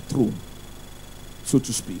get their throne, so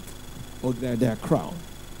to speak, or their crown,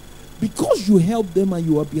 because you help them and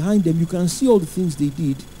you are behind them, you can see all the things they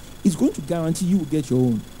did, it's going to guarantee you will get your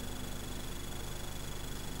own.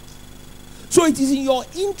 So it is in your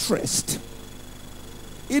interest,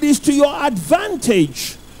 it is to your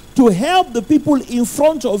advantage to help the people in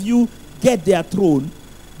front of you get their throne.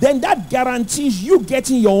 Then that guarantees you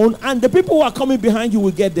getting your own, and the people who are coming behind you will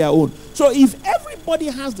get their own. So if everybody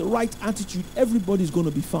has the right attitude, everybody's going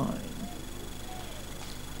to be fine.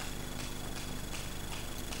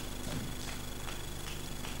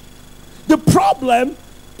 The problem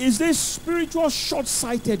is this spiritual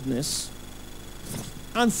short-sightedness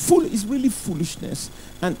and is really foolishness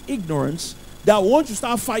and ignorance that once you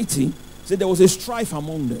start fighting, say there was a strife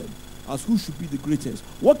among them as who should be the greatest.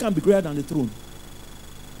 What can be greater than the throne?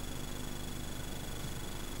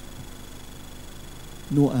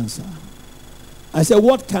 No answer. I said,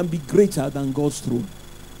 what can be greater than God's throne?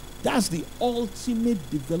 That's the ultimate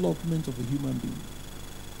development of a human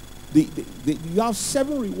being. You have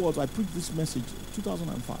 7 rewards. I preached this message in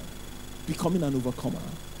 2005. Becoming an overcomer.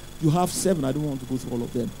 You have 7. I don't want to go through all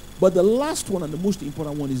of them. But the last one and the most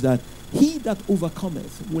important one is that he that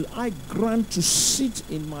overcometh will I grant to sit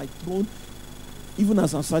in my throne, even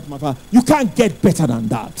as I sat my Father. You can't get better than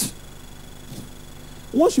that.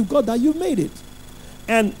 Once you've got that, you've made it.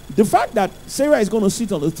 And the fact that Sarah is going to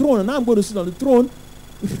sit on the throne and I'm going to sit on the throne,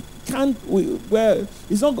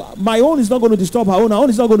 it's not, my own is not going to disturb her own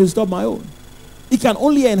is not going to disturb my own. It can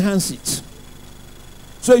only enhance it.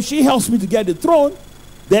 So if she helps me to get the throne,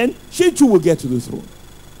 then she too will get to the throne.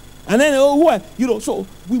 And then, so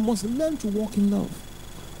we must learn to walk in love.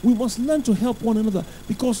 We must learn to help one another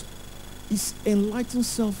because it's enlightened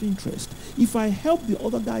self-interest. If I help the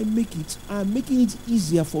other guy make it, I'm making it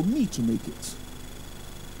easier for me to make it.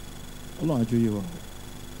 Do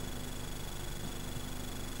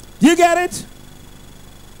you get it?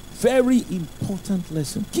 Very important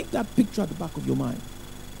lesson. Keep that picture at the back of your mind.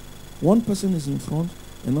 One person is in front,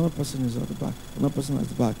 another person is at the back, another person at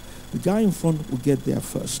the back. The guy in front will get there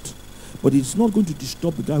first. But it's not going to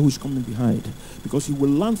disturb the guy who is coming behind because he will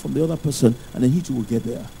learn from the other person and then he too will get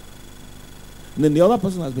there. And then the other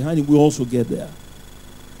person that's behind him will also get there.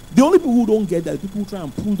 The only people who don't get there are people who try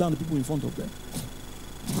and pull down the people in front of them.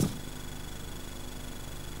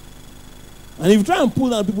 And if you try and pull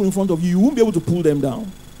down people in front of you, you won't be able to pull them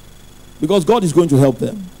down because God is going to help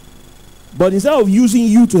them. But instead of using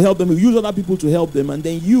you to help them, you use other people to help them, and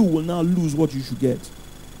then you will now lose what you should get.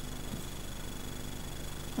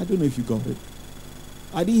 I don't know if you got it.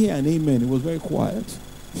 I didn't hear an amen. It was very quiet.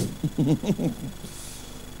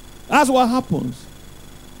 That's what happens.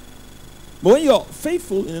 But when you're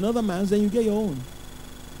faithful in another man's, then you get your own.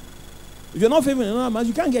 If you're not faithful in another man's,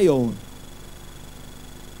 you can't get your own.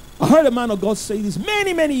 I heard a man of God say this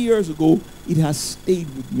many, many years ago. It has stayed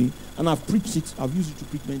with me. And I've preached it. I've used it to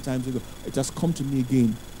preach many times ago. It has come to me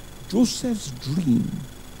again. Joseph's dream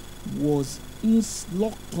was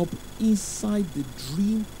locked up inside the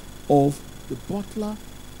dream of the butler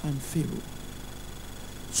and Pharaoh.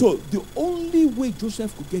 So the only way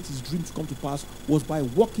Joseph could get his dream to come to pass was by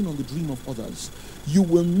working on the dream of others. You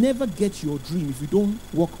will never get your dream if you don't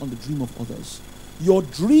work on the dream of others. Your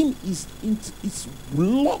dream is it's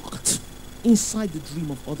locked inside the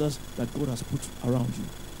dream of others that God has put around you.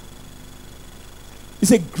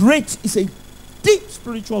 It's a deep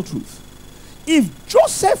spiritual truth. If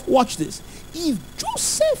Joseph, watch this, if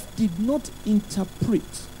Joseph did not interpret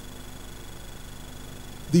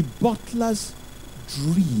the butler's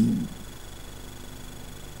dream,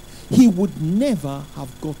 he would never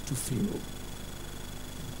have got to Pharaoh.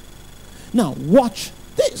 Now, watch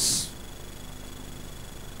this.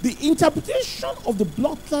 The interpretation of the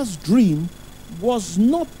butler's dream was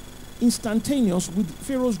not instantaneous with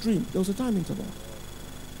Pharaoh's dream. There was a time interval.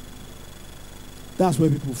 That's where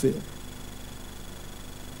people fail.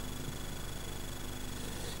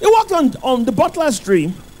 He worked on the butler's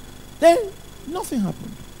dream, then nothing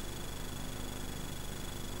happened.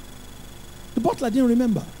 The butler didn't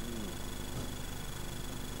remember.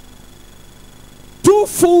 2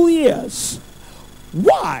 full years.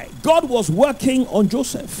 Why? God was working on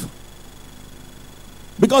Joseph.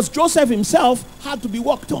 Because Joseph himself had to be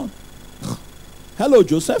worked on. Hello,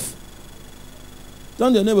 Joseph.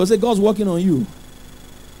 Turn to your neighbor and say, God's working on you.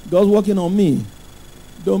 God's working on me.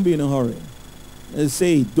 Don't be in a hurry. And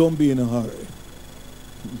say, don't be in a hurry.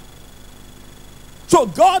 So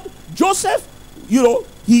Joseph,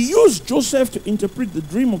 he used Joseph to interpret the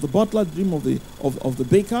dream of the butler, the dream of the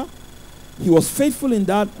baker. He was faithful in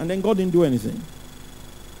that, and then God didn't do anything.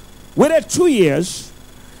 Waited 2 years.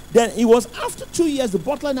 Then it was after 2 years the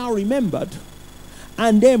butler now remembered,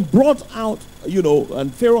 and then brought out,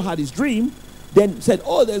 and Pharaoh had his dream. Then said,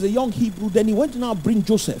 oh, there's a young Hebrew. Then he went to now bring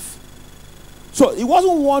Joseph. So it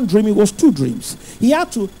wasn't one dream, it was 2 dreams. You have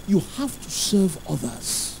to serve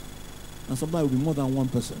others. And sometimes it will be more than one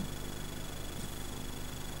person.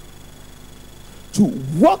 To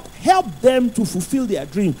help them to fulfill their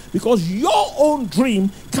dream. Because your own dream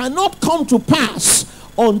cannot come to pass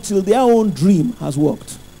until their own dream has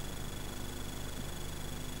worked.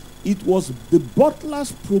 It was the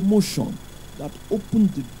butler's promotion that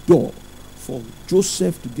opened the door for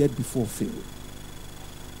Joseph to get before Pharaoh.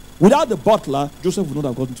 Without the butler, Joseph would not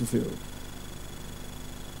have gotten to Pharaoh.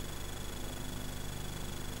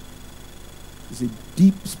 It's a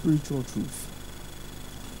deep spiritual truth.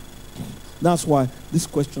 That's why this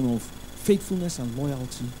question of faithfulness and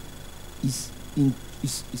loyalty is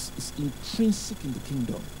intrinsic in the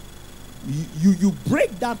kingdom. You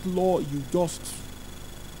break that law, you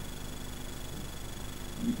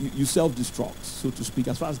self-destruct, so to speak,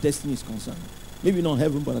 as far as destiny is concerned. Maybe not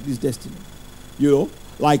heaven, but at least destiny.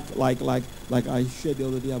 Like I shared the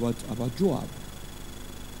other day about Joab.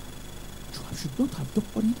 Joab should not have done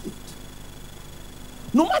what he did.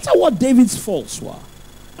 No matter what David's faults were,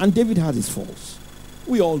 and David had his faults.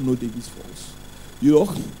 We all know David's faults.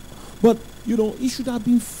 But he should have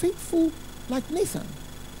been faithful like Nathan.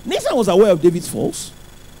 Nathan was aware of David's faults.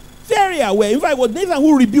 Very aware. In fact, it was Nathan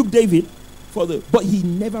who rebuked David but he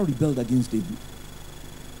never rebelled against David.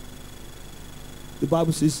 The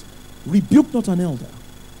Bible says, rebuke not an elder,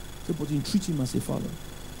 but entreat him as a father.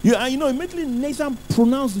 Immediately Nathan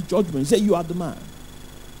pronounced the judgment. He said, you are the man.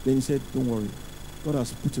 Then he said, don't worry. God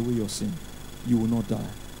has put away your sin. You will not die.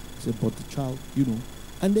 He said, but the child,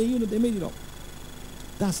 And then, they made it up.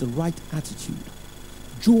 That's the right attitude.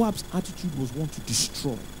 Joab's attitude was one to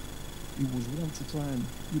destroy. He was one to try and,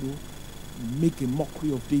 make a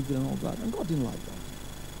mockery of David and all that. And God didn't like that.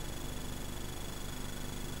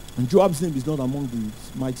 And Joab's name is not among the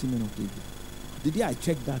mighty men of David. The day I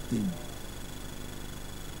checked that thing,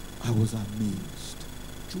 I was amazed.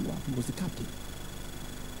 Joab, he was the captain.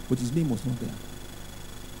 But his name was not there.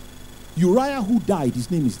 Uriah, who died,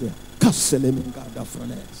 his name is there.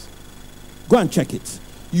 Go and check it.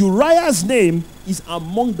 Uriah's name is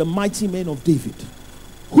among the mighty men of David,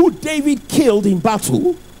 who David killed in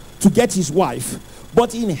battle to get his wife.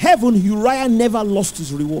 But in heaven, Uriah never lost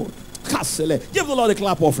his reward. Give the Lord a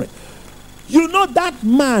clap offering. You know that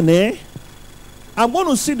man, I'm going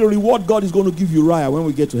to see the reward God is going to give Uriah when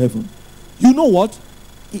we get to heaven. You know what?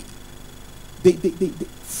 They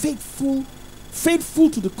faithful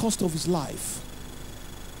to the cost of his life.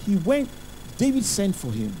 He went, David sent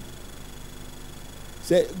for him.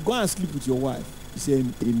 Said, go and sleep with your wife. He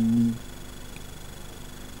said, in me.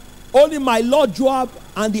 Only my Lord Joab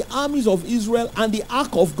and the armies of Israel and the ark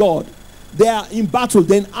of God, they are in battle.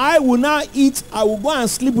 Then I will now eat. I will go and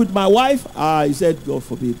sleep with my wife. He said, God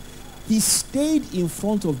forbid. He stayed in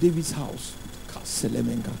front of David's house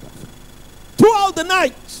throughout the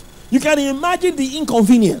night. You can imagine the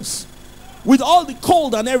inconvenience with all the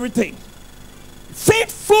cold and everything.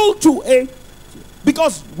 Faithful to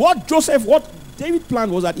because what David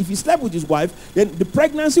planned was that if he slept with his wife, then the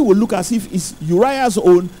pregnancy will look as if it's Uriah's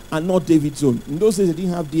own and not David's own. In those days, they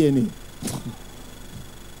didn't have DNA.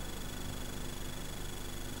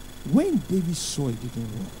 When David saw it didn't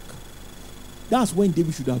work, that's when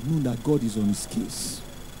David should have known that God is on his case.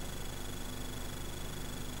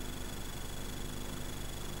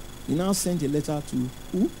 He now sent a letter to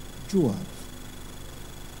who? Joab.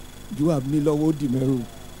 Joab Nilowo Dimeru.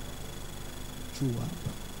 Joab.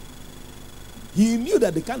 He knew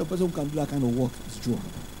that the kind of person who can do that kind of work is Joab.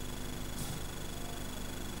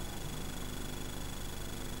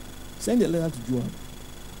 Send a letter to Joab.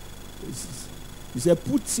 He said,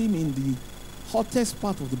 put him in the hottest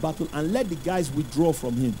part of the battle and let the guys withdraw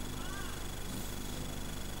from him.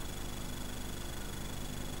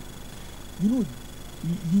 You know,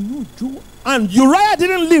 Joab. And Uriah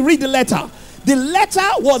didn't read the letter. The letter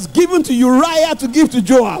was given to Uriah to give to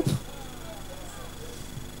Joab.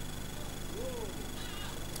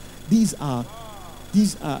 These are,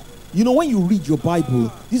 when you read your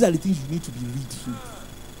Bible, these are the things you need to be reading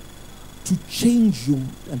to change you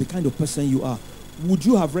and the kind of person you are. Would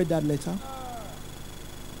you have read that letter?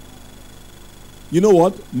 You know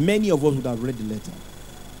what? Many of us would have read the letter.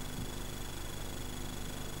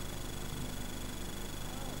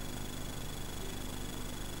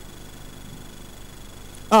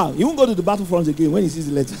 He won't go to the battlefront again when he sees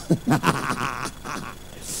the letter.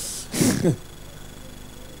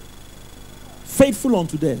 Faithful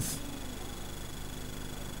unto death.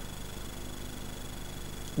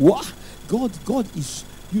 What? God is,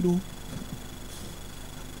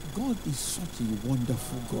 God is such a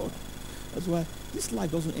wonderful God. That's why this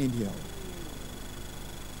life doesn't end here.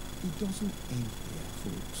 It doesn't end here,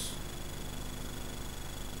 folks.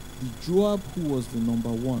 The Joab who was the number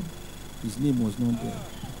one, his name was not there.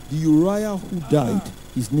 The Uriah who died,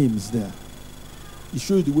 his name is there. It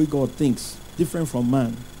shows the way God thinks, different from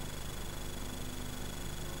man.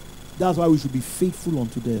 That's why we should be faithful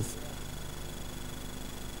unto death.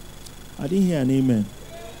 I didn't hear an amen.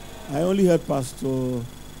 I only heard Pastor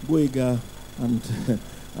Boega and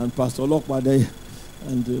Pastor Lokbade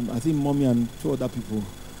and I think Mommy and two other people.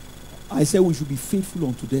 I said we should be faithful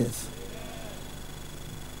unto death.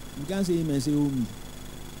 You can't say amen, say oh me.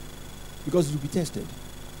 Because you'll be tested.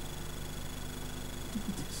 You'll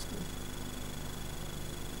be tested.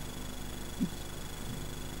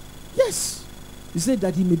 Yes. He said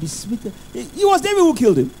that he may be smitten. It was David who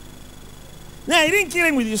killed him. Now, he didn't kill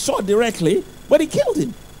him with his sword directly, but he killed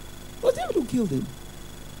him. It was David who killed him.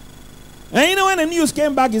 And when the news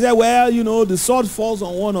came back, he said, well, the sword falls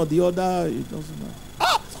on one or the other. It doesn't matter.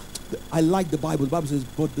 I like the Bible. The Bible says,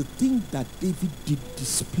 but the thing that David did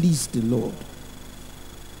displeased the Lord.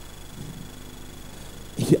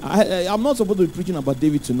 I'm not supposed to be preaching about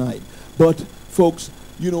David tonight. But, folks,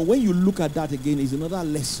 when you look at that again, is another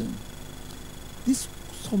lesson. This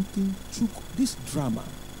drama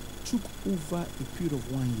took over a period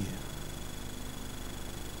of 1 year.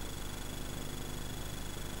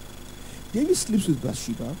 David sleeps with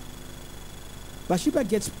Bathsheba. Bathsheba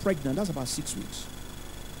gets pregnant. That's about 6 weeks.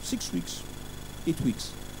 6 weeks, 8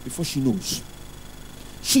 weeks before she knows.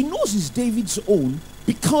 She knows it's David's own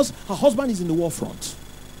because her husband is in the war front.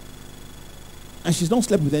 And she's not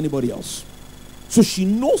slept with anybody else. So she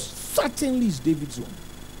knows certainly it's David's one.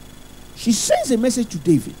 She sends a message to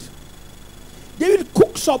David. David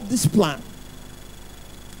cooks up this plan.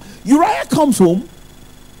 Uriah comes home,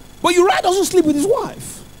 but Uriah doesn't sleep with his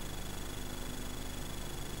wife.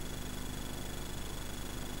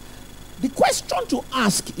 The question to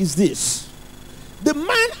ask is this. The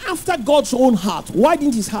man after God's own heart, why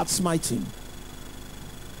didn't his heart smite him?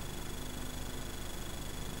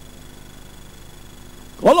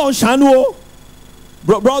 Hold on, Shanu.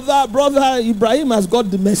 Brother Ibrahim has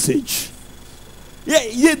got the message.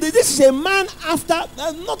 Yeah, this is a man after,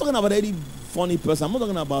 I'm not talking about any funny person. I'm not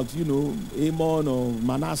talking about, Ammon or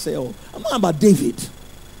Manasseh. I'm talking about David.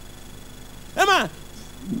 Amen.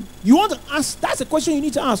 You want to ask, that's a question you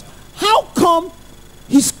need to ask. How come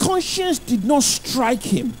his conscience did not strike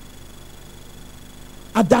him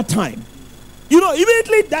at that time?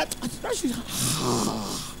 Immediately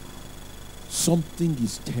something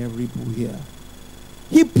is terrible here.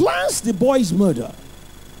 He plans the boy's murder.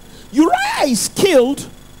 Uriah is killed.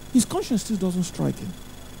 His conscience still doesn't strike him.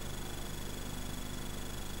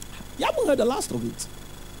 You haven't heard the last of it.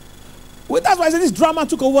 Well, that's why I said this drama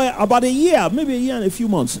took over about a year, maybe a year and a few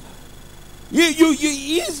months. He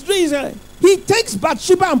takes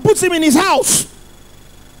Bathsheba and puts him in his house.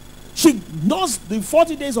 She does the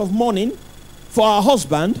 40 days of mourning for her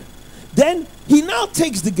husband. Then he now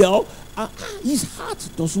takes the girl. His heart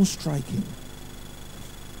doesn't strike him.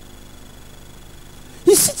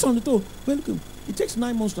 He sits on the door. Well, look, it takes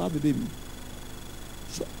 9 months to have a baby.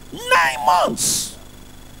 So, 9 months.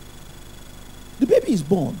 The baby is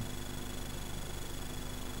born.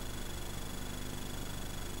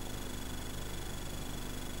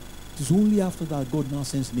 It is only after that God now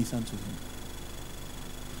sends Nathan to him.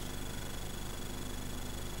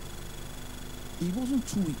 It wasn't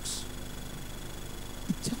 2 weeks.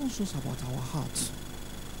 It tells us about our heart.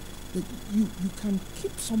 That you can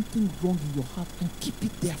keep something wrong in your heart and keep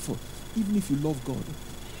it there for, even if you love God.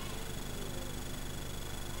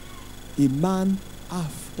 A man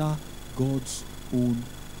after God's own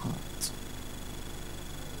heart.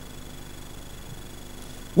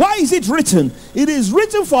 Why is it written? It is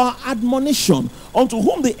written for our admonition, unto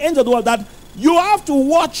whom the end of the world, that you have to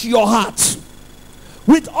watch your heart.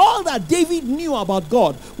 With all that David knew about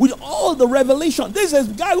God, with all the revelation. This is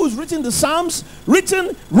a guy who's written the Psalms,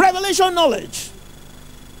 written revelation knowledge.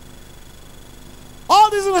 All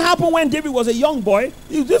this didn't happen when David was a young boy.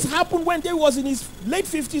 It just happened when David was in his late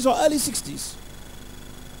 50s or early 60s.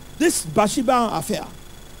 This Bathsheba affair.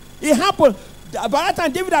 It happened. By that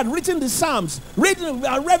time, David had written the Psalms, written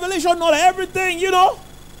revelation knowledge, everything, The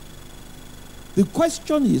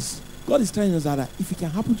question is, God is telling us that if it can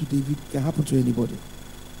happen to David, it can happen to anybody.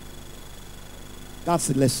 That's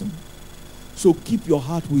the lesson. So keep your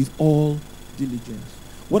heart with all diligence.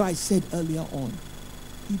 What I said earlier on,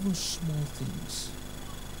 even small things,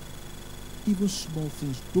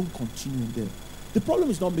 don't continue in them. The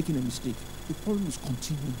problem is not making a mistake. The problem is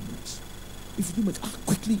continuing it. If you do it,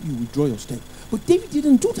 quickly you withdraw your step. But David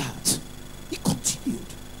didn't do that. He continued.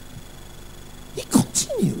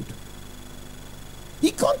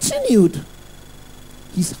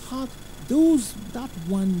 His heart, that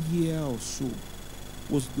 1 year or so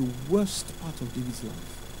was the worst part of David's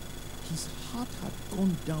life. His heart had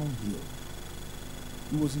gone downhill.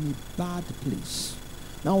 He was in a bad place.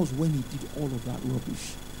 That was when he did all of that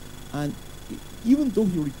rubbish. And even though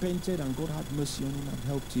he repented and God had mercy on him and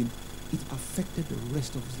helped him, it affected the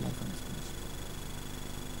rest of his life and his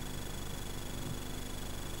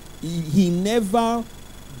ministry. He never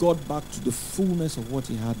got back to the fullness of what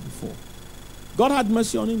he had before. God had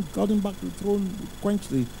mercy on him, got him back to the throne, quenched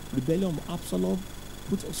the rebellion of Absalom,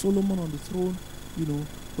 put Solomon on the throne,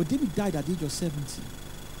 But David died at the age of 70.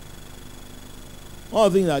 All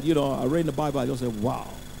the things that, I read in the Bible, I just said, wow,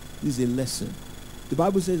 this is a lesson. The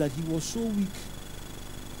Bible says that he was so weak,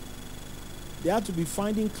 they had to be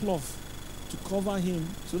finding cloth to cover him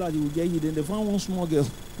so that he would get hidden. They found one small girl.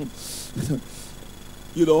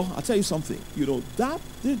 I'll tell you something.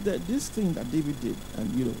 This thing that David did,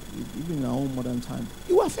 and even in our own modern time,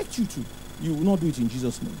 it will affect you too. You will not do it in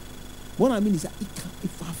Jesus' name. What I mean is that it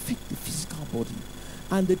will affect the physical body.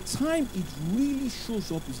 And the time it really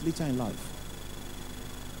shows up is later in life.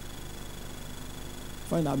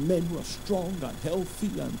 Find that men who are strong and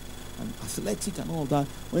healthy and athletic and all that,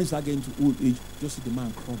 when they start getting to old age, just see the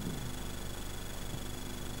man crumble.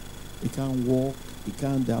 He can't walk, he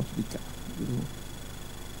can't doubt,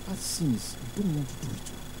 That sin is, you don't want to do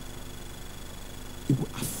it. It will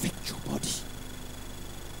affect your body.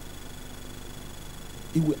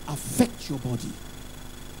 It will affect your body.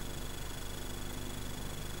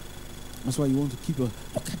 That's why you want to keep your...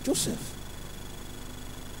 Look at Joseph.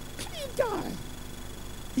 Clean guy.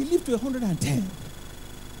 He lived to 110.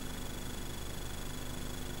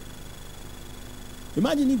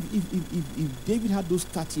 Imagine if David had those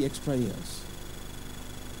 30 extra years.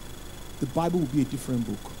 The Bible would be a different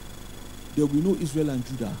book. There would be no Israel and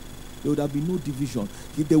Judah. There would have been no division.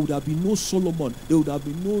 There would have been no Solomon. There would have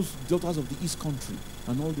been no daughters of the East Country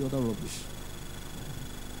and all the other rubbish.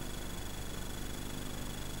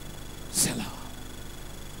 Selah.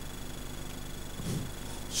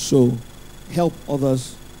 So, help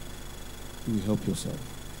others, you will help yourself.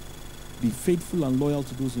 Be faithful and loyal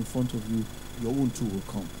to those in front of you. Your own too will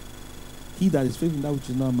come. He that is faithful in that which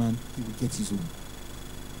is not man, he will get his own.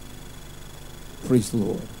 Praise the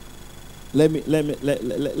Lord.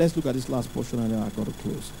 Let's look at this last portion and then I got to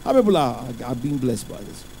close. How many people are being blessed by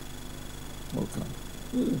this? Okay.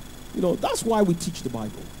 You know, that's why we teach the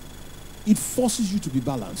Bible. It forces you to be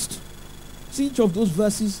balanced. See each of those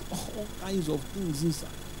verses, all kinds of things inside.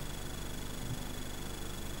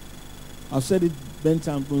 I've said it many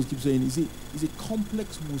times, people keep saying, it's a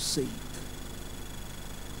complex mosaic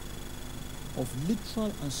of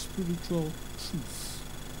literal and spiritual truths,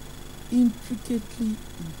 intricately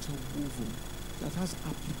interwoven, that has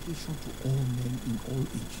application to all men in all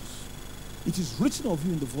ages. It is written of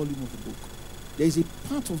you in the volume of the book. There is a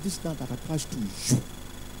part of this now that applies to you.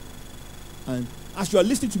 And as you are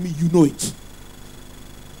listening to me, you know it.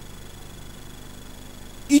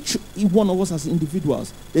 Each one of us as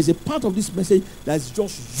individuals, there's a part of this message that's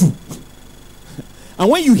just you. And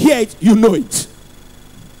when you hear it, you know it.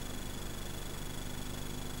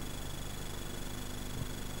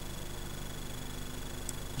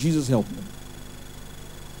 Jesus help me.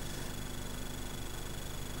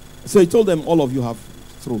 So he told them, all of you have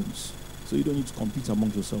thrones. So you don't need to compete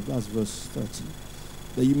among yourselves. That's verse 30.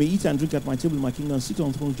 That you may eat and drink at my table in my kingdom, sit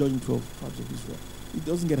on thrones judging 12 tribes of Israel. It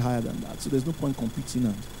doesn't get higher than that. So there's no point competing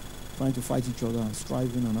and trying to fight each other and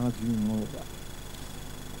striving and arguing and all of that.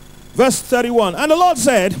 Verse 31. And the Lord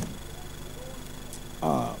said,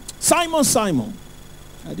 Simon, Simon.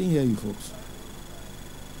 I didn't hear you folks.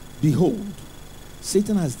 Behold,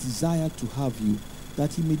 Satan has desired to have you,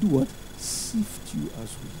 that he may do what? Sift you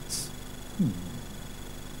as wheat.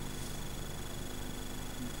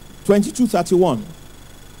 22:31.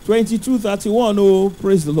 22:31. Oh,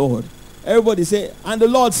 praise the Lord. Everybody say, and the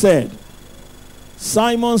Lord said,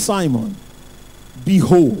 Simon, Simon,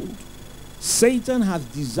 behold, Satan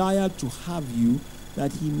hath desired to have you,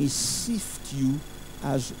 that he may sift you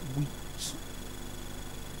as wheat.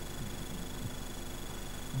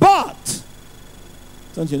 But,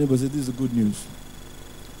 turn to your neighbor and say, this is the good news.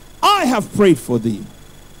 I have prayed for thee,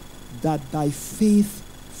 that thy faith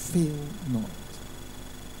fail not.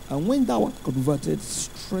 And when thou art converted,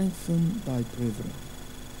 strengthen thy brethren.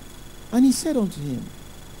 And he said unto him,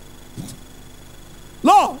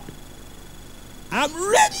 Lord,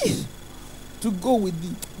 I'm ready to go with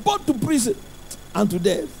thee, both to prison and to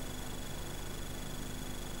death.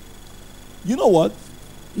 You know what?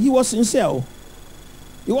 He was sincere.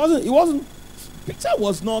 Peter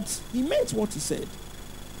was not, he meant what he said.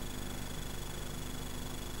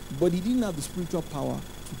 But he didn't have the spiritual power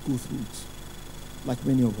to go through it, like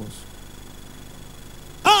many of us.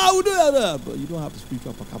 I will do that, but you don't have the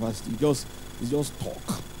spiritual capacity. It's just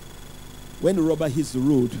talk. When the rubber hits the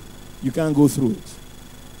road, you can't go through it.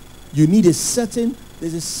 You need there's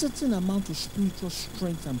a certain amount of spiritual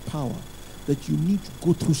strength and power that you need to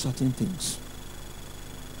go through certain things.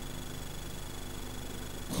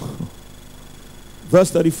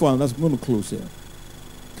 Verse 34, and that's going to close here.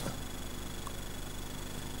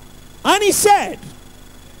 And he said,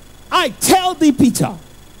 I tell thee, Peter.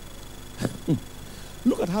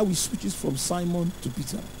 Look at how he switches from Simon to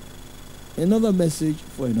Peter. Another message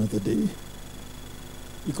for another day.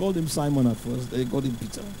 He called him Simon at first, then he called him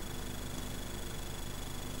Peter.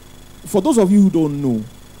 For those of you who don't know,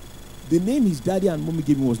 the name his daddy and mommy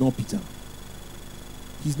gave him was not Peter.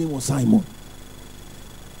 His name was Simon.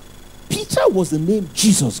 Peter was the name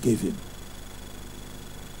Jesus gave him.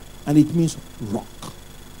 And it means rock.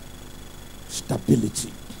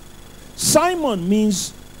 Stability. Simon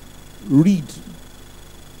means reed.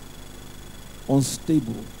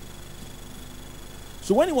 Unstable.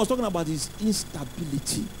 So when he was talking about his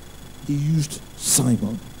instability, he used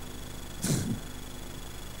Simon.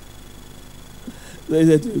 So he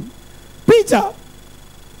said to him, Peter,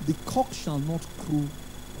 the cock shall not crow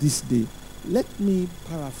this day. Let me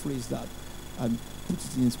paraphrase that and put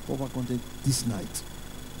it in its proper context this night.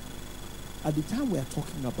 At the time we are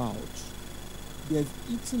talking about, they have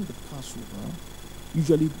eaten the Passover.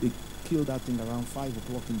 Usually they kill that thing around 5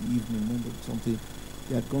 o'clock in the evening when there's something.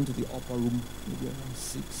 They had gone to the upper room, maybe around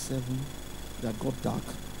 6, 7. It had got dark.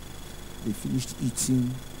 They finished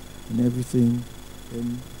eating and everything.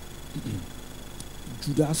 And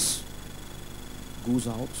Judas goes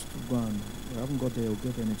out to go and, I haven't got there, I'll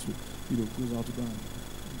get there next week. Goes out to go and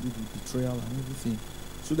do the betrayal and everything.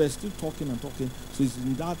 So they're still talking and talking. So it's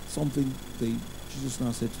in that something Jesus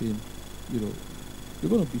now said to him, you're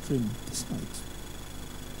going to betray me this night.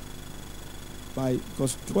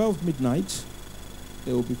 Because 12 midnight,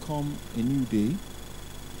 it will become a new day.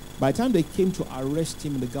 By the time they came to arrest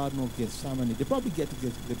him in the Garden of Gethsemane, they probably got to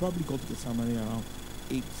Gethsemane around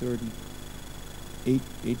 8:30,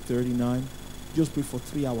 8:39. Just pray for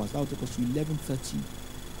 3 hours. That will take us to 11:30,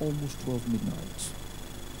 almost 12 midnight.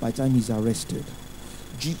 By the time he's arrested,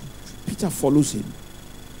 Peter follows him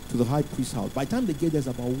to the high priest's house. By the time they get there, it's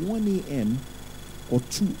about 1 a.m. or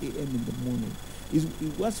 2 a.m. in the morning. It's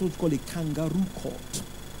what's called a kangaroo court.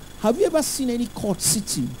 Have you ever seen any court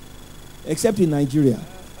sitting, except in Nigeria?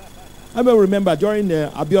 I remember during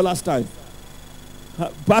Abiola's time.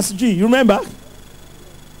 Pastor G, you remember?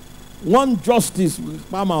 One justice,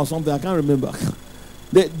 Palmer or something, I can't remember.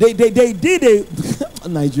 They did a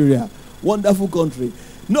Nigeria, wonderful country.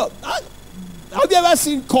 No, have you ever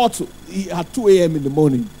seen court at 2 a.m. in the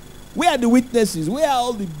morning? Where are the witnesses? Where are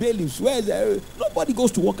all the bailiffs? Nobody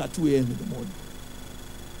goes to work at 2 a.m. in the morning.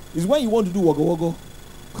 It's when you want to do wagga.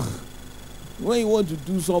 When you want to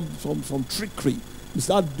do some trickery, you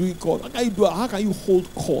start doing court. How can you hold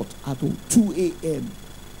court at 2 a.m.?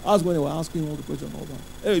 That's when they were asking all the questions and all that.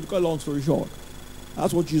 Anyway, to cut a long story short,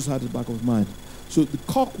 that's what Jesus had in the back of his mind. So the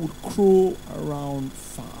cock would crow around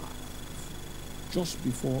 5, just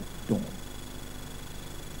before dawn.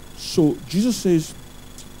 So Jesus says,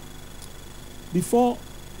 before,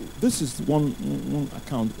 this is one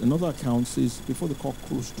account. Another account says, before the cock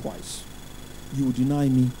crows twice, you will deny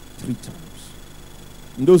me 3 times.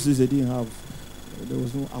 In those days, there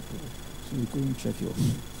was no Apple, so you couldn't check your,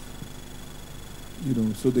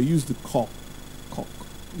 so they used the cock,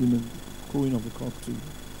 crowing of the cock to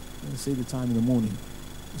say the time in the morning.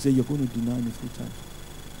 He said, you're going to deny me 3 times.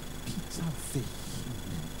 Peter vehement.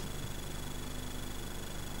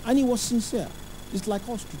 And he was sincere. It's like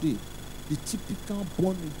us today. The typical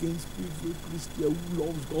born-again spiritual Christian who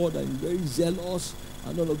loves God and is very zealous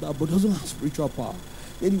and all of that, but doesn't have spiritual power.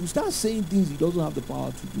 Then he will start saying things he doesn't have the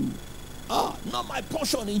power to do. Not my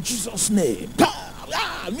portion in Jesus' name.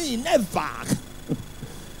 Me, never.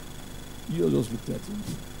 You just looked at him.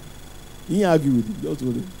 He didn't argue with him. Just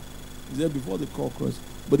told him. He said, before the cock crows,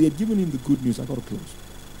 but he had given him the good news. I got to close.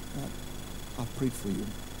 I've prayed for you.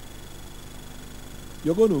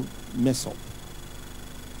 You're going to mess up.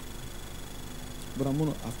 But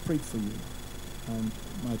I've prayed for you. And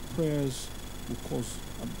my prayers will cause,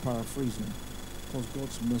 I'm paraphrasing, cause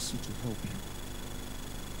God's mercy to help you.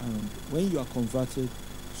 And when you are converted,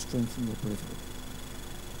 strengthen your brethren.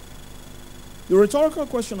 The rhetorical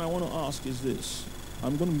question I want to ask is this.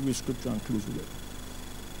 I'm going to give you a scripture and close with it.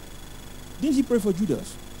 Didn't he pray for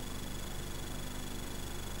Judas?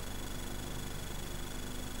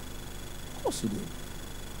 Of course he did.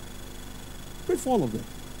 He prayed for all of them.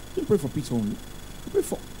 He didn't pray for Peter only. He prayed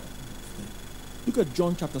for all of them. Look at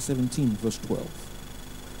John chapter 17, verse 12.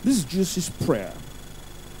 This is Jesus' prayer.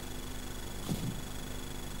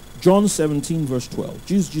 John 17, verse 12.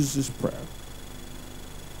 Jesus' prayer.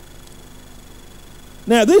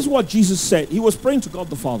 Now, this is what Jesus said. He was praying to God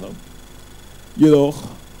the Father.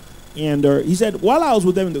 And he said, while I was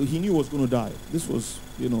with them, he knew he was going to die. This was,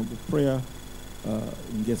 the prayer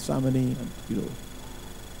in Gethsemane. And,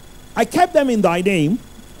 I kept them in thy name.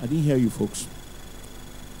 I didn't hear you, folks.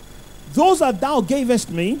 Those that thou gavest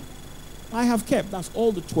me, I have kept. That's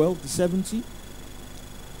all the 12, the 70.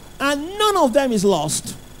 And none of them is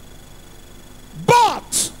lost.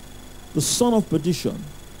 But the son of perdition,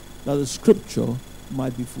 that the scripture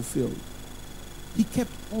might be fulfilled. He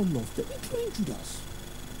kept all of them, including Judas.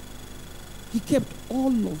 He kept all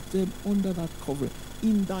of them under that covering.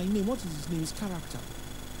 In thy name. What is his name? His character.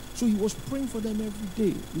 So he was praying for them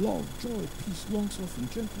every day. Love, joy, peace, long-suffering,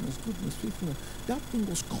 gentleness, goodness, faithfulness. That thing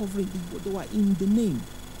was covering. They were in the name.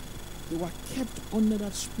 They were kept under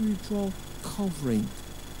that spiritual covering.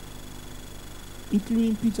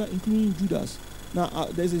 Including Peter, including Judas. Now,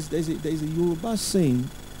 there's a Yoruba saying,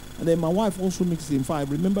 and then my wife also makes it. In fact,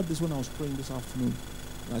 I remember this when I was praying this afternoon.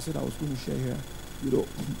 And I said I was going to share here.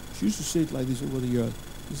 She used to say it like this over the years.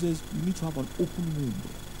 She says, you need to have an open wound.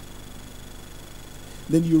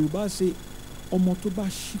 Then Yoruba say, Omotoba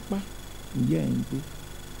shipa nyembe.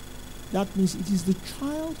 That means it is the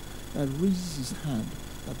child that raises his hand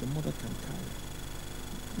that the mother can carry.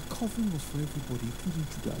 The covering was for everybody, including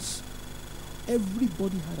Judas.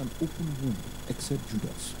 everybody had an open wound except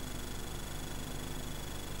Judas.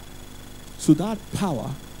 So that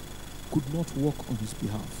power could not work on his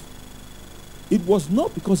behalf. It was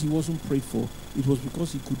not because he wasn't prayed for. It was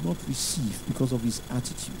because he could not receive because of his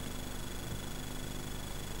attitude.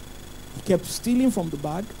 He kept stealing from the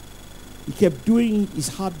bag. He kept doing, his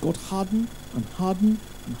heart got hardened and hardened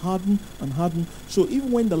and hardened and hardened. So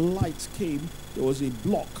even when the lights came, there was a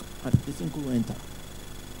block and the thing couldn't enter.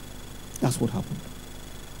 That's what happened.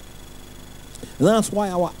 And that's why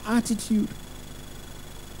our attitude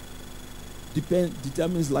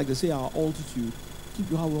determines, like they say, our altitude.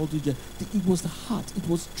 Keep your heart altitude. It was the heart. It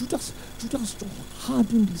was Judas. Judas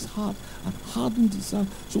hardened his heart and hardened his heart.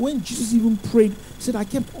 So when Jesus even prayed, he said, I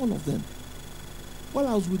kept all of them. While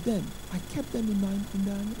I was with them, I kept them in my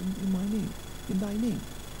name, in thy name.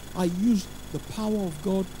 I used the power of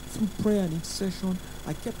God through prayer and intercession.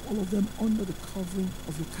 I kept all of them under the covering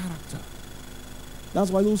of your character.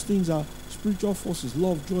 That's why those things are spiritual forces.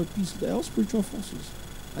 Love, joy, peace. They're all spiritual forces.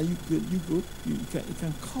 And it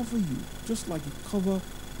can cover you, just like you cover,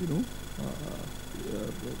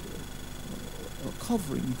 a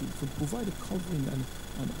covering. You can provide a covering and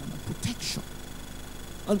a protection.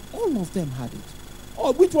 And all of them had it.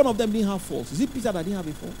 Oh, which one of them didn't have faults? Is it Peter that didn't have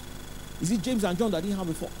a fault? Is it James and John that didn't have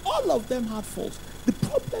a fault? All of them had faults. The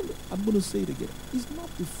problem, I'm going to say it again, is not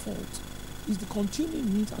the fault. It's the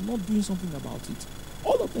continuing need and not doing something about it.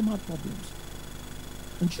 All of them had problems.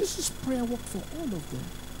 And Jesus' prayer worked for all of them,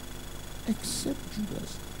 except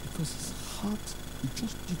Judas, because his heart, he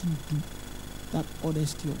just didn't do that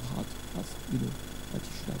honesty of heart that he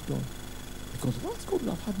should have done. Because that's God would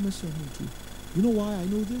have had mercy on him too. You know why I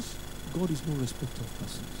know this? God is no respecter of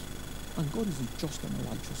persons. And God is a just and a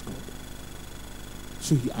righteous God.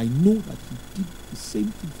 So I know that he did the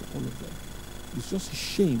same thing for all of them. It's just a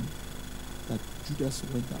shame that Judas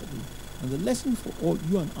went that way. And the lesson for all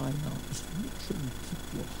you and I now is to make sure you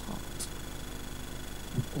keep your heart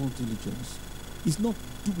with all diligence. It's not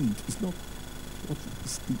doing, it's not what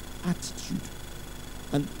it's the attitude.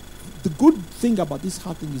 And the good thing about this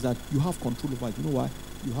heart thing is that you have control over it. You know why?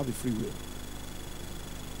 You have a free will.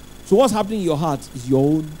 So what's happening in your heart is your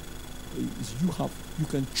own. You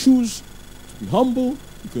can choose to be humble,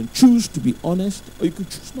 you can choose to be honest, or you can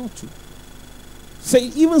choose not to.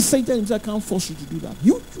 Even Satan himself can't force you to do that.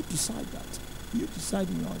 You decide that. You decide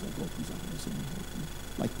in your heart that God, please have mercy on me, help me.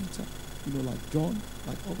 Like Peter, like John,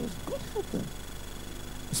 like others. God help them.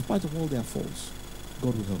 In spite of all their faults,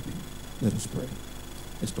 God will help you. Let us pray.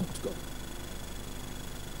 Let's talk to God.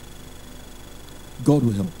 God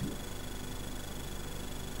will help you.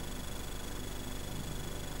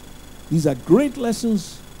 These are great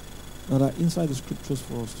lessons that are inside the scriptures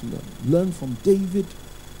for us to learn. Learn from David,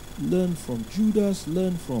 learn from Judas,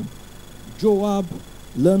 learn from Joab,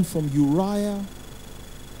 learn from Uriah.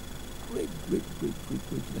 Great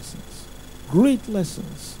lessons. Great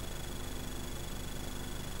lessons.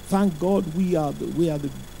 Thank God we are the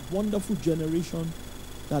wonderful generation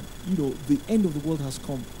that, the end of the world has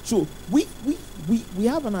come. So we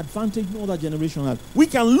have an advantage no other generation has. We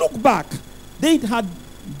can look back. They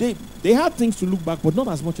had things to look back, but not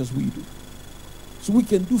as much as we do. So we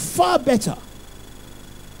can do far better.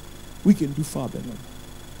 We can do far better.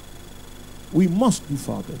 We must do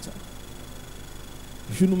far better.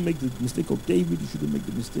 You shouldn't make the mistake of David. You shouldn't make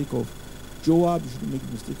the mistake of Joab. You shouldn't make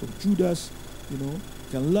the mistake of Judas. You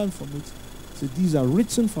can learn from it. So these are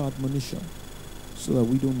written for admonition so that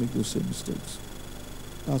we don't make those same mistakes.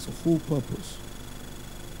 That's the whole purpose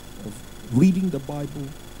of reading the Bible,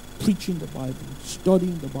 preaching the Bible,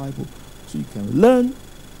 studying the Bible, so you can learn,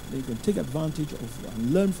 then you can take advantage of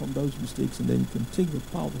and learn from those mistakes, and then you can take the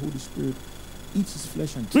power of the Holy Spirit, eat his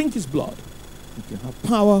flesh and drink his blood. You can have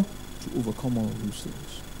power to overcome all of those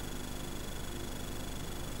things.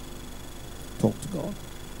 Talk to God.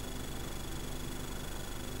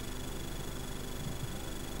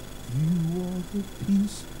 You are the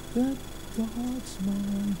peace that guards my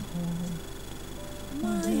heart,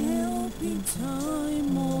 my help in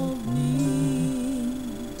time of need.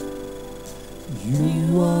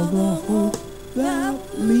 You are the hope that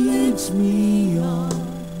leads me on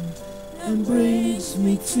and brings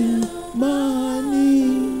me to my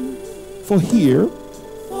knees. For here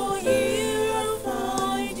I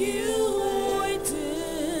find you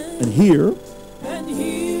waiting, and here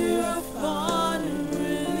I find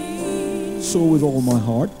relief. so with all my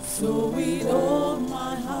heart So with all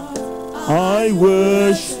my heart I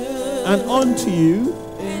worship, and unto you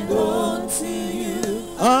and unto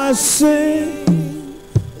you I sing.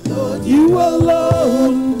 Lord, you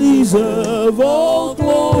alone deserve all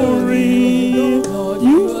glory. You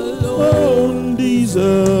alone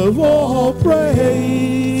deserve all praise.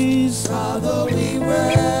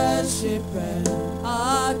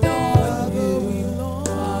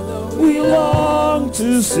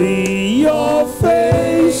 to see your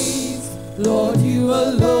face. Lord, you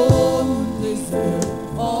alone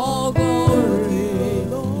deserve all glory.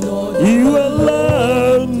 Lord, You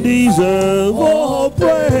alone deserve all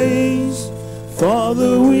praise.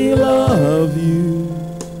 Father, we love you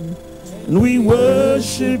and we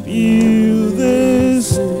worship you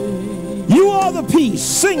this. You are the peace.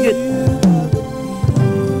 Sing it.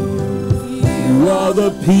 You are the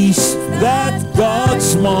peace that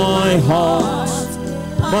guards my heart,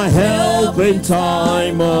 my help in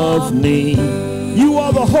time of need. You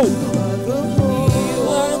are the hope. you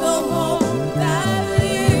are the hope that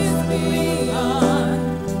lifts me on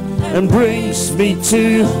And brings me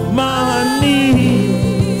to my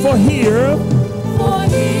knees. For here For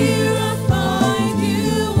here I find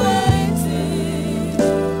you waiting,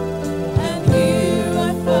 and here I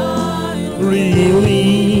find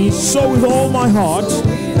release. So with all my heart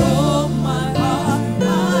with all my heart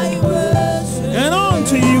I worship, and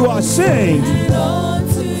unto you I sing. and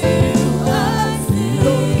unto you I sing.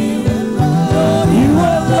 You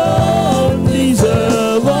alone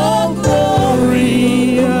deserve all glory.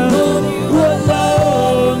 You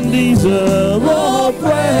alone deserve all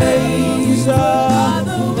praise.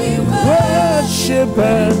 Father, we Worship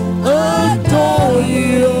and adore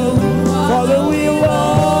you. Father, we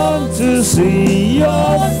long to see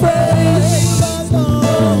your face.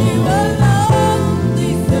 you alone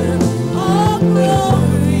deserve all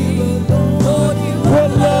glory. Lord, you You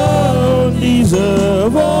alone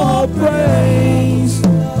deserve all praise.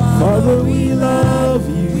 Father, we love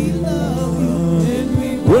you.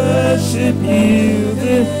 Worship you,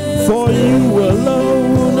 for you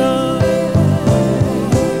alone.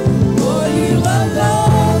 For you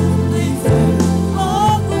alone deserve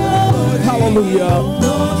all glory. Hallelujah.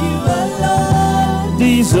 Lord, you alone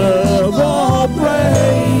Deserve all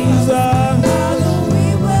praise. Father, we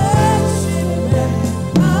worship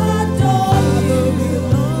and adore you.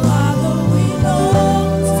 Father, we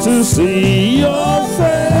long To see your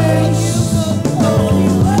face. Lord,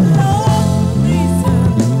 you alone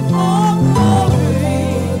deserve all glory.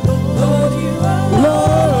 Lord, you alone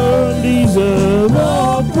Lord, deserve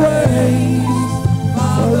all praise.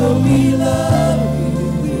 Father, we love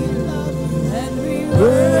you, and we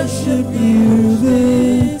Worship you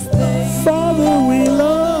this. Father, we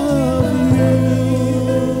love you.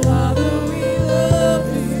 Father, we love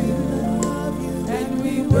you, and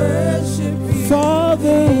we worship you.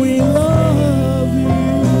 Father, we love you.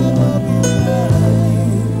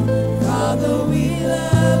 Father, we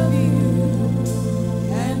love you,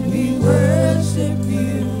 and we worship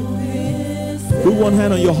you this day. Put one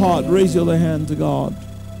hand on your heart. Raise your other hand to God.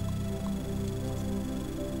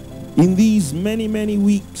 In these many, many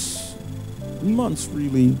weeks, months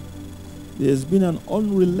really, there's been an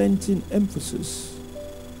unrelenting emphasis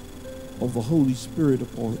of the Holy Spirit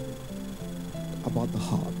about the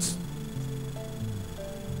heart.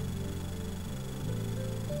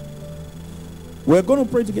 We're going to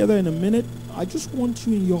pray together in a minute. I just want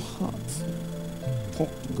you in your heart. Talk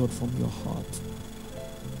to God from your heart.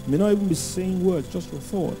 You may not even be saying words, just your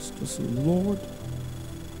thoughts. Just say, Lord,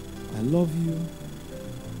 I love you.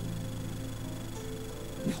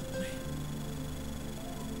 Help me.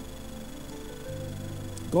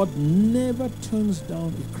 God never turns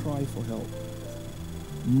down a cry for help.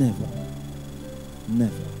 Never.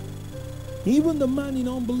 Never. Even the man in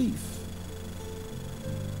unbelief.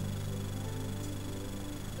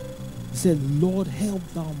 He said, Lord, help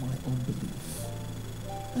thou my unbelief.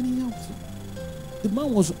 And he helped him. The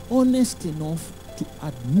man was honest enough to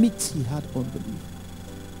admit he had unbelief.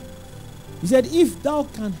 He said, if thou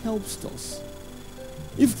can help us,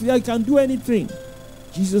 if I can do anything,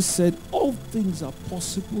 Jesus said, all things are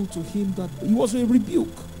possible to him that he was a rebuke.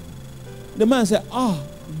 The man said,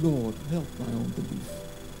 Lord, help my unbelief.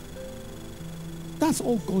 That's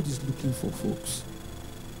all God is looking for, folks.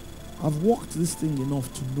 I've walked this thing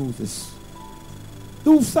enough to know this.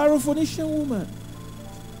 The Syrophoenician woman,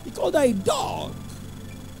 he called her a dog.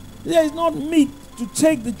 There is not meat to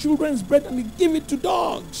take the children's bread and give it to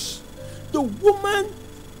dogs. The woman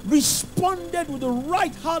responded with the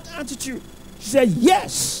right heart attitude. She said,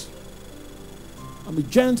 yes, I'm a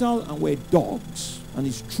Gentile and we're dogs. And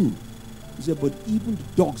it's true. He said, but even the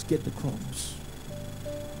dogs get the crumbs.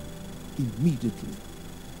 Immediately,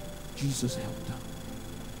 Jesus helped her.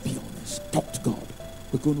 Be honest. Talk to God.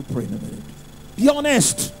 We're going to pray in a minute. Be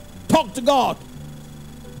honest. Talk to God.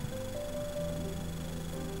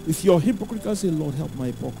 If you're hypocritical, say, Lord, help my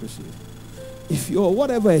hypocrisy. If you're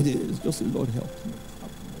whatever it is, just say, Lord, help me.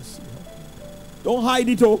 Have mercy, help me. Don't hide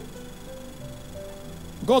it, oh.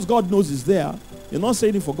 Because God knows it's there. You're not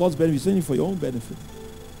saying it for God's benefit, you're saying it for your own benefit.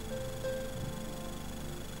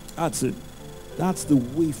 That's it. That's the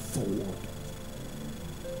way forward.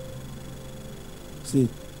 Say,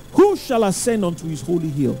 who shall ascend unto his holy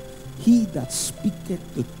hill? He that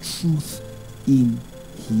speaketh the truth in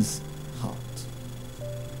his heart.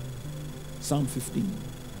 Psalm 15,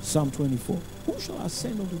 Psalm 24. Who shall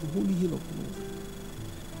ascend unto the holy hill of the Lord?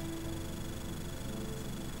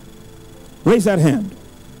 Raise that hand.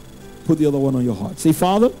 Put the other one on your heart. Say,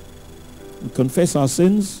 Father, we confess our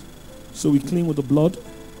sins, so we clean with the blood.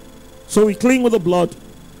 So we clean with the blood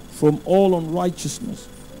from all unrighteousness.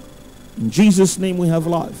 In Jesus' name we have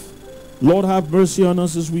life. Lord, have mercy on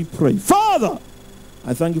us as we pray. Father,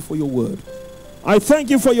 I thank you for your word. I thank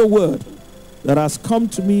you for your word that has come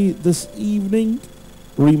to me this evening,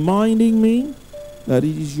 reminding me that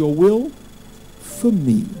it is your will for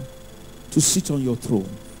me to sit on your throne.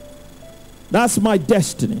 That's my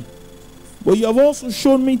destiny. But you have also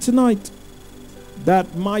shown me tonight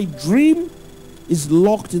that my dream is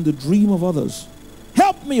locked in the dream of others.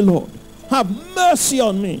 Help me, Lord. Have mercy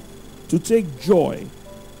on me to take joy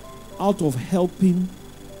out of helping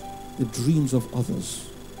the dreams of others.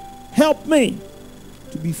 Help me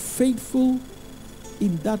to be faithful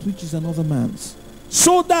in that which is another man's,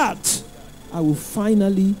 so that I will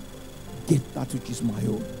finally get that which is my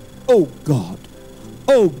own. Oh God,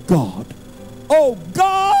 oh God, oh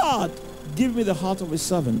God, give me the heart of a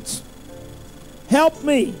servant. Help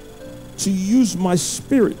me to use my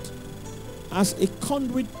spirit as a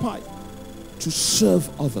conduit pipe to serve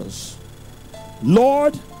others.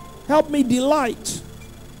 Lord, help me delight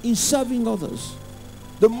in serving others.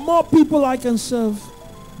 The more people I can serve,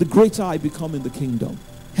 the greater I become in the kingdom.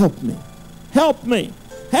 Help me. Help me.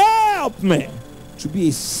 Help me to be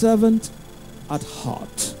a servant at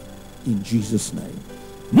heart. In Jesus' name.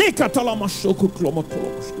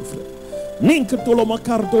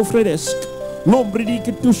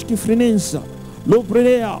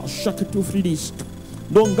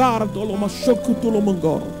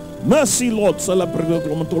 Mercy, Lord, celebrate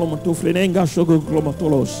glomatolomato frenenga shogo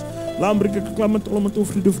glomatolos. Lambrica clamatolomato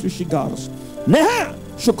fridu frishigaras. Neha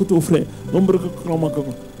shokuto fre. Lombrica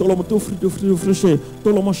clamaco, tolomato fridu frishe,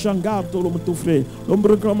 tolomashangar, tolomato fre.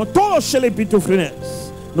 Lombrica clamatolo shelepito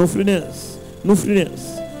frenes. No frenes, no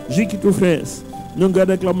frenes. Jikito fres.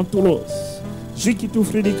 Nungada clamatolos. Jikito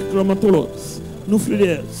fredic clamatolos. No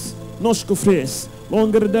frenes. Nosco fres.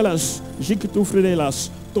 Longer delas. Jikito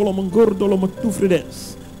fredelas. Tolomangor, tolomato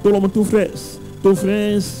fredes.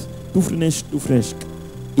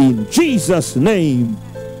 In Jesus' name.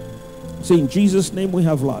 Say, in Jesus' name we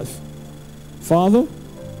have life. Father,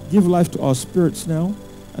 give life to our spirits now,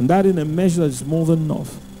 and that in a measure that is more than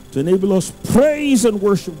enough to enable us praise and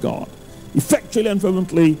worship God effectually and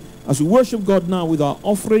fervently as we worship God now with our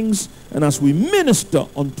offerings and as we minister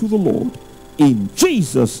unto the Lord. In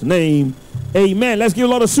Jesus' name, amen. Let's give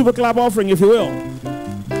a lot of super clap offering, if you will.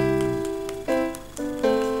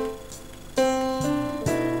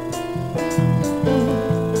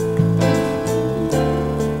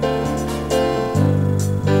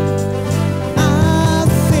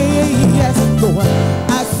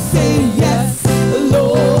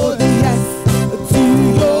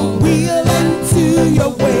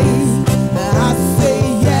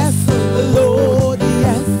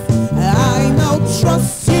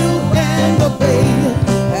 Trust you and obey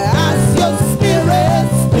as your spirit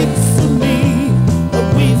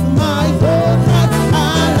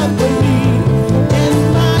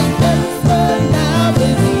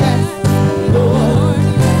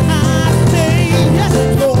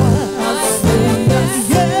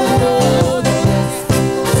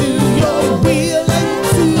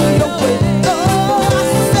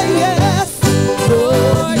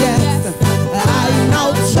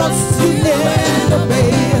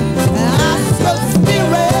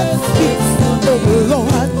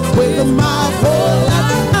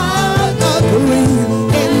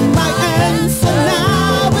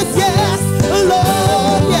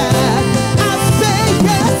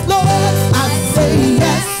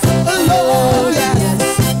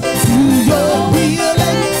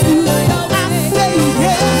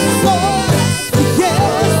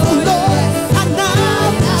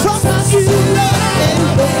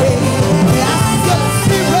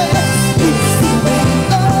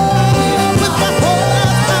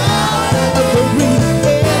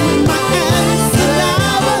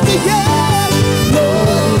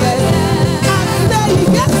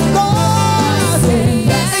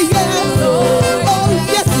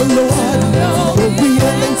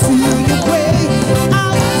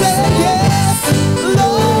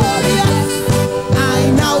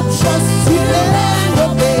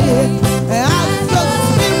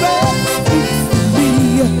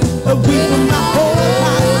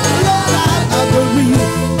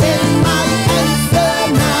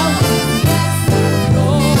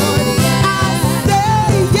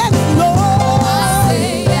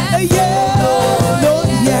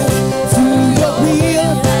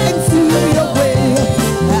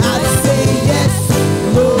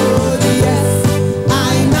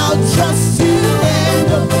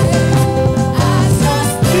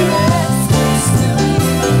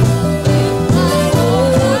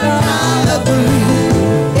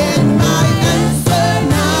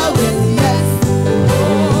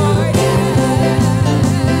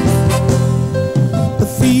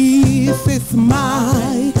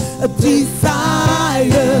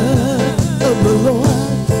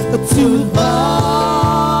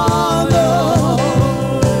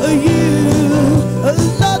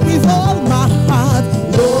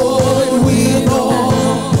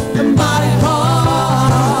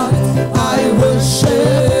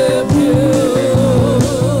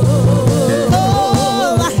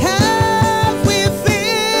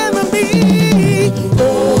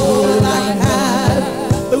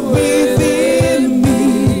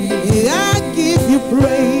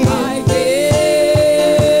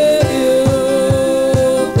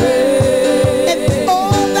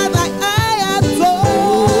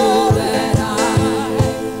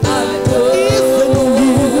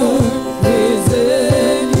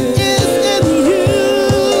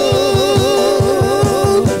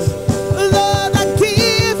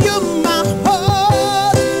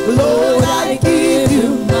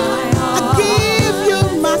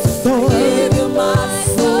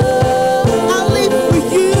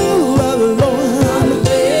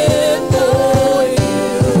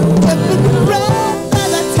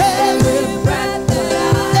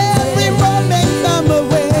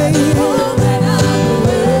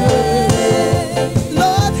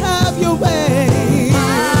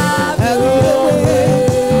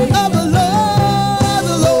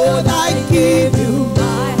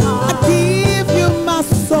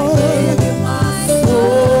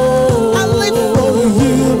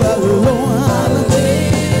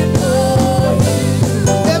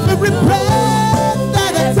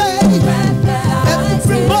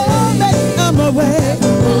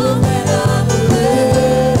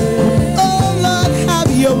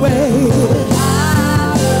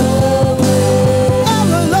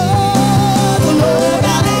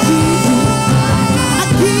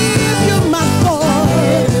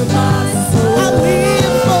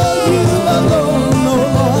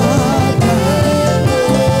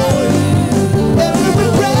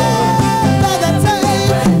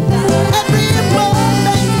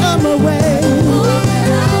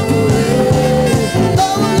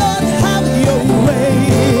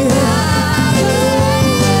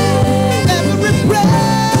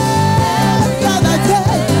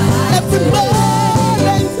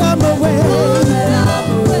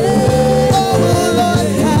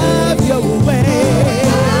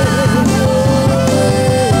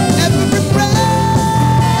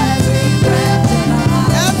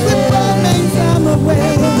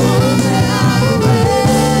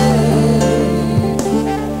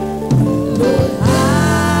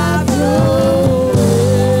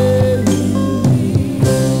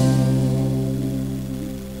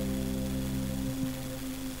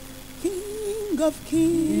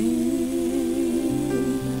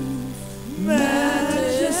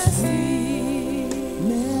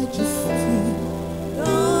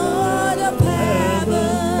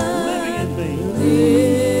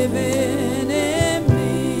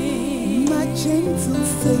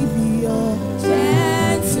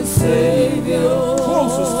Gentle Savior,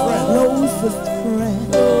 Closest friend. closest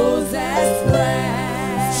friend, closest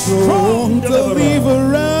friend, strong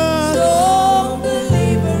deliverer, strong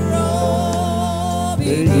deliverer,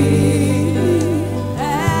 beginning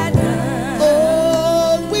and end.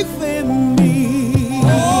 all within me.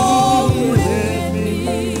 All within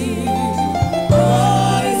me,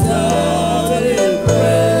 rise up in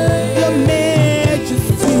praise. Your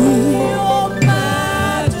majesty, Your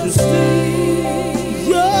majesty,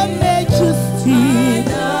 your majesty, I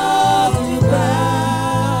knelt to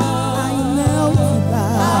bow. I knelt to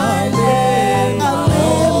bow. I lay I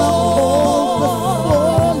lay my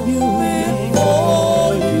all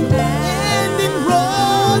before you, and in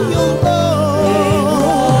royal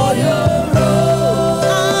road, I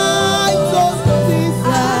don't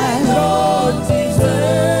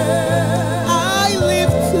deserve. I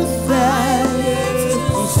live to serve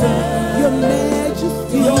your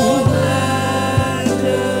majesty,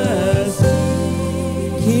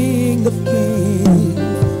 King of kings,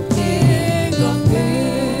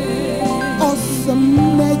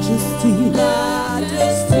 awesome majesty,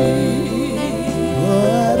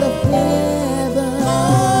 Lord of heaven,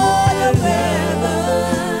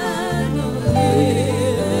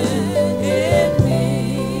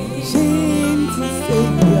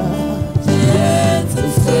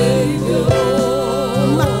 gentle Savior,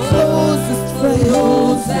 my closest friend,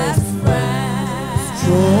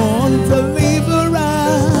 strong deliverer,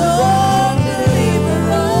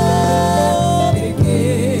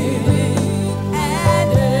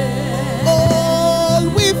 all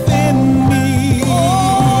within me.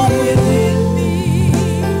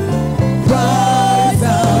 Rise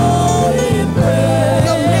out in praise.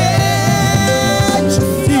 Your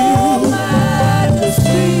majesty,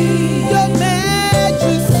 your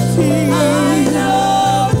majesty, I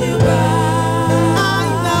know to bow.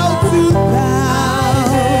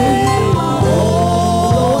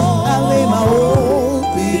 I lay my all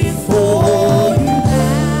before you,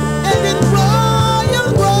 and in royal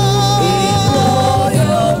road,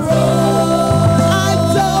 I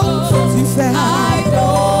don't deserve.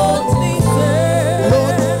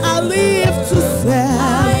 Lord, I live to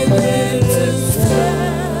serve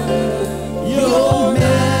your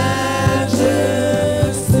majesty.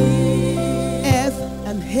 Earth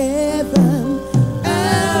and heaven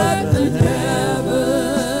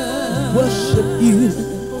worship you,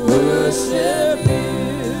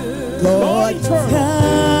 God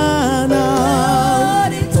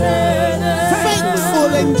eternal,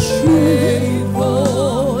 faithful and true.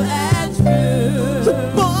 You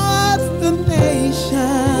bought the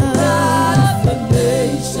nation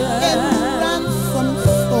and ransomed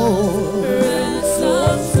soul,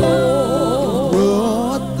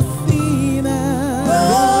 brought the sinners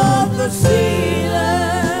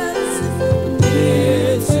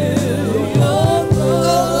Near to your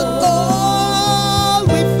throne. all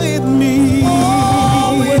within me.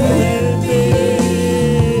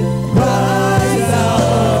 Rise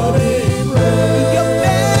out in praise. Your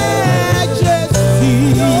majesty,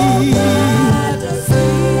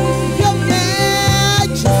 your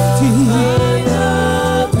majesty,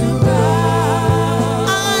 I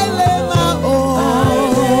lay my all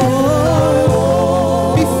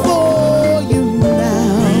before you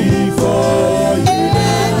now.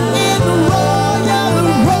 And in royal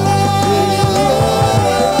road,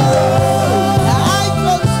 I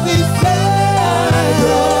don't deserve.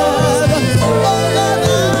 Lord, I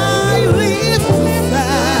live to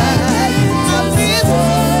serve. I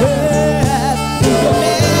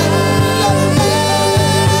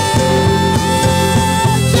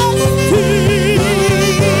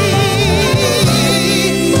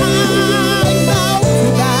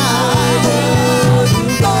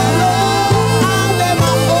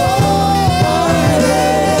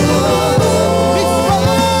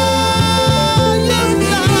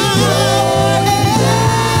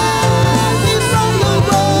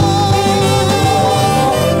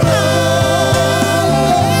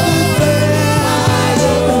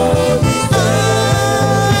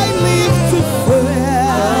live to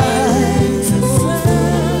serve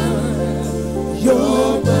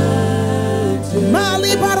your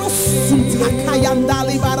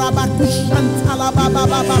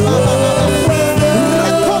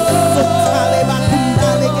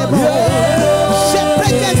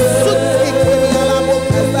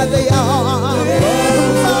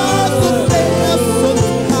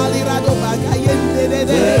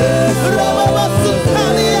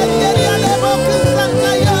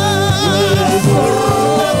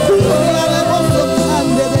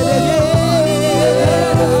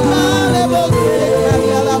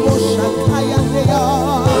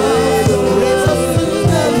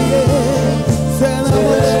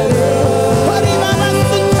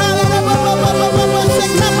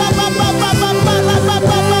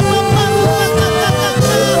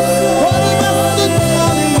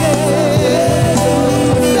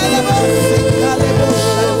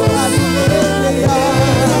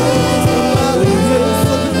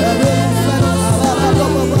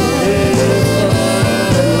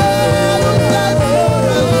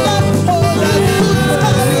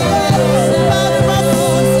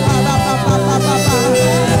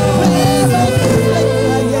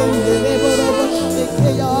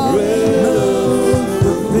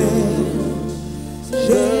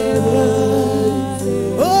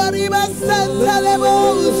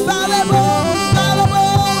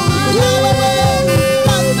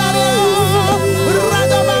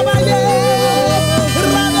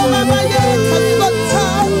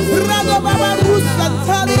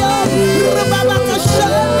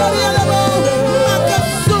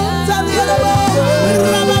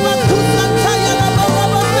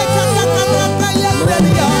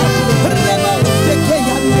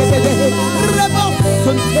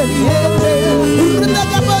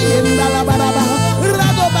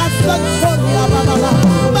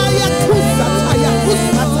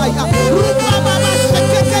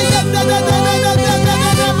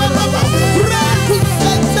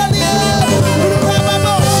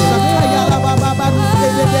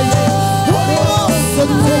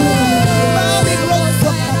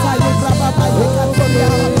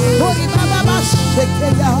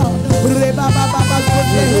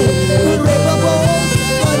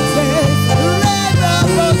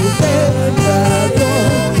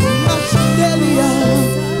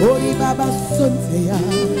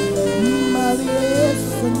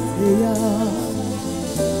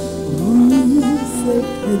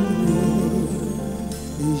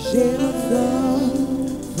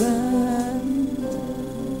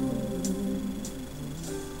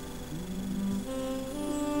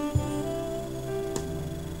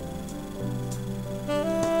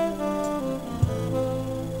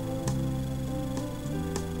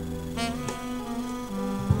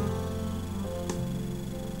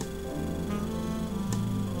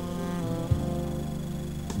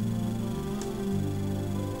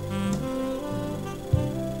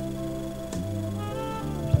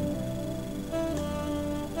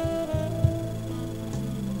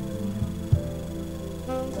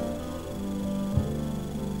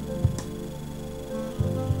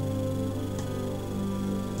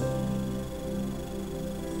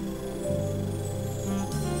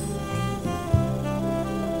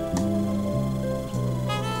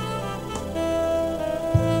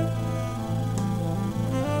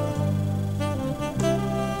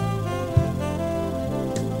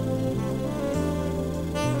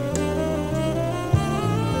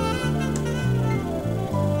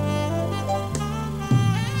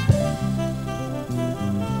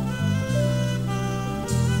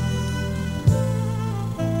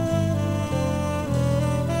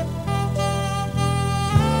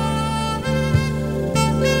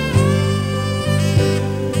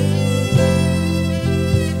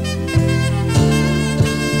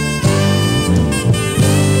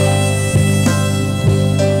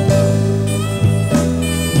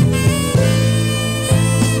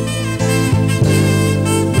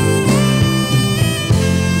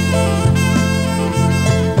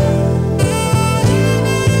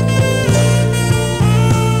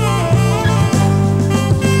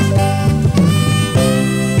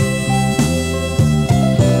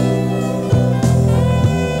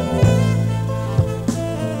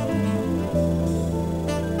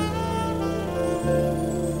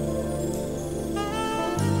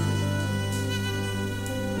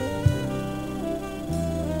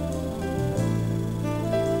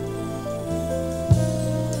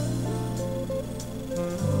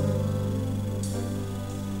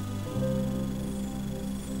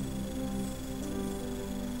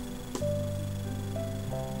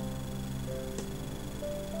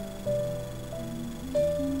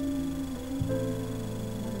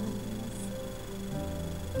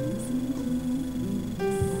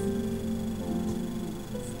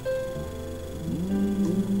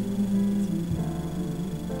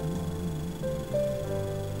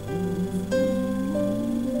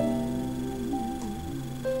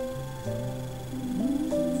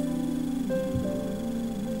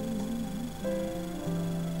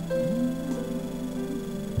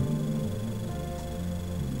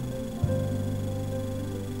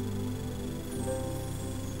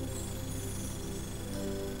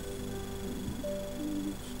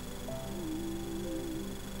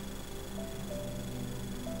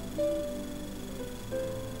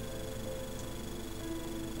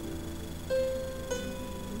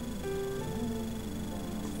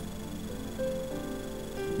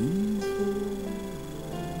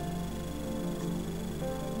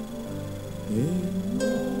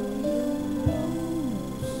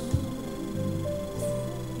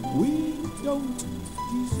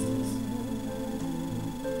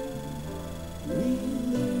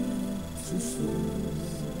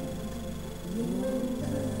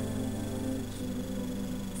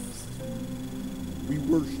We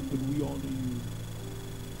worship and we honor you,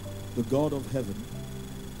 the God of heaven.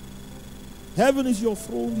 Heaven is your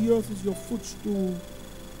throne, the earth is your footstool.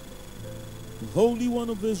 The Holy One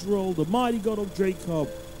of Israel, the mighty God of Jacob,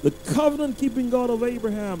 the covenant-keeping God of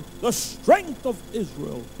Abraham, the strength of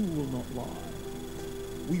Israel, who will not lie.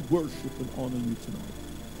 We worship and honor you tonight.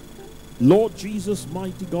 Lord Jesus,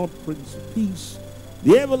 mighty God, Prince of Peace,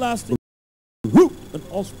 the everlasting root and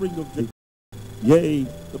offspring of Jacob, yea,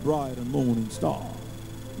 the bright and morning star.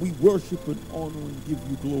 We worship and honor and give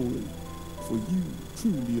you glory, for you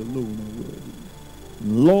truly alone are worthy.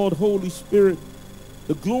 Lord, Holy Spirit,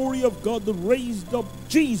 the glory of God that raised up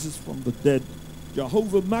Jesus from the dead,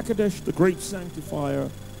 Jehovah Makadesh, the great sanctifier,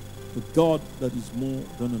 the God that is more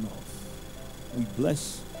than enough. We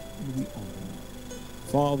bless and we honor you.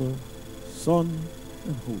 Father, Son,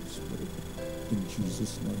 and Holy Spirit, in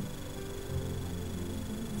Jesus' name.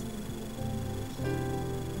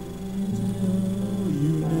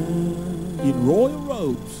 In royal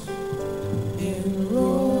robes, In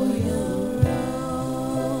royal robes,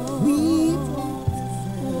 we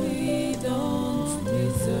don't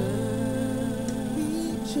deserve. We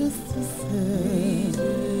just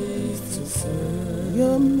deserve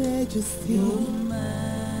your majesty.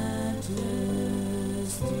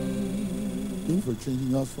 Thank you for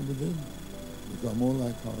changing us from within. Become more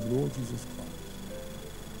like our Lord Jesus Christ.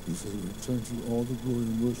 We say we return to you all the glory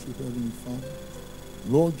and worship, Heavenly Father.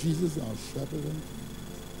 Lord Jesus, our shepherd and king,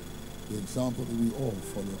 the example that we all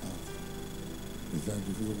follow after. We thank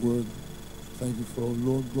you for the word. Thank you for,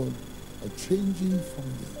 Lord God, a changing from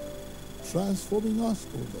within, transforming us,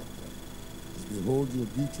 O Lord, as we behold your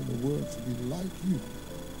beauty in the word, to be like you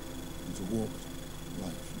and to walk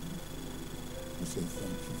like you. We say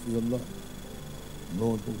thank you for your love.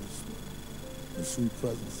 Lord, Holy Spirit, your sweet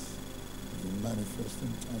presence is manifest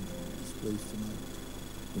and tangible in this place tonight.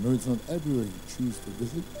 We know it's not everywhere you choose to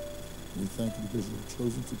visit. We thank you because you have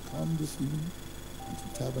chosen to come this evening and to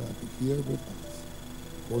tabernacle here with us,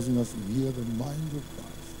 causing us to hear the mind of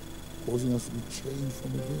Christ, causing us to be changed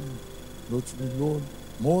from within. Lord, to be, Lord,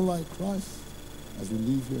 more like Christ as we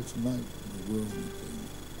leave here tonight in the world we came.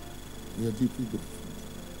 We are deeply grateful.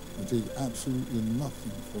 We take absolutely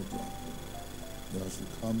nothing for granted. We ask you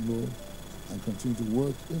to come, Lord, and continue to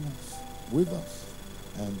work in us, with us,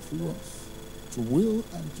 and through us, to will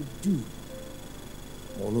and to do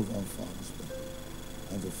all of our Father's will,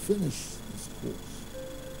 and to finish this course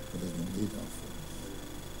that has been laid out for us.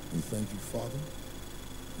 We thank you, Father.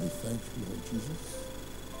 We thank you, Lord Jesus.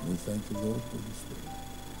 And we thank you, Lord, Holy Spirit.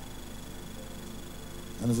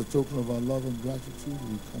 And as a token of our love and gratitude,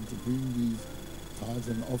 we come to bring these tithes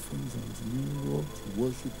and offerings unto you, Lord, to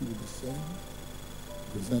worship you with the same.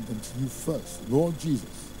 Present them to you first. Lord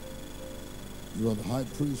Jesus, you are the high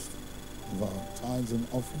priest of our tithes and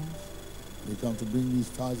offerings. We come to bring these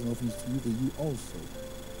tithes and offerings to you that you also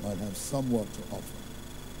might have somewhat to offer.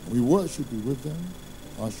 And we worship you with them.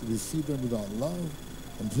 I should receive them with our love.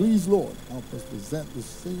 And please, Lord, help us present the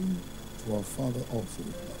same to our Father also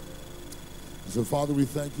with love. And so, Father, we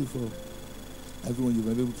thank you for everyone you've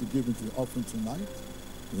been able to give into the offering tonight.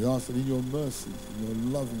 We ask that in your mercies, in your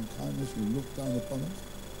loving kindness, you look down upon us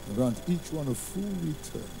and grant each one a full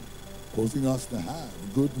return, causing us to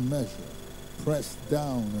have good measure, pressed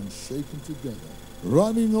down and shaken together,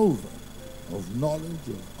 running over of knowledge,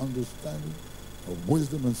 of understanding, of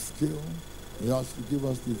wisdom and skill. We ask you to give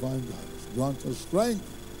us divine guidance. Grant us strength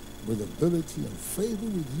with ability and favor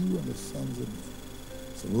with you and the sons of men.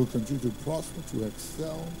 So we'll continue to prosper, to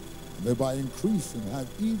excel, and thereby increase and have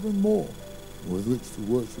even more with which to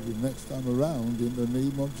worship you next time around in the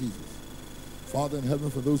name of Jesus. Father in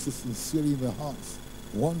heaven, for those who sincerely in their hearts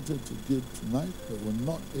wanted to give tonight but were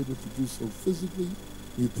not able to do so physically,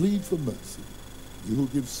 we plead for mercy. You who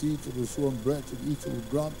give seed to the sower and bread to the eater will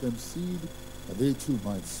grant them seed that they too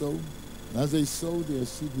might sow. And as they sow their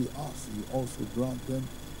seed, we ask that you also grant them,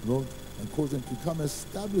 Lord, and cause them to become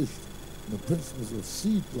established in the principles of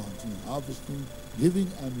seed planting and harvesting,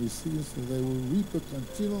 giving and receiving, so they will reap a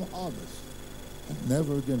continual harvest and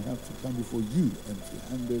never again have to come before you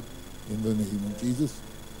empty-handed in the name of Jesus.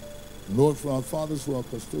 Lord, for our fathers who are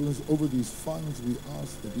custodians over these funds, we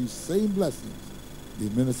ask that these same blessings be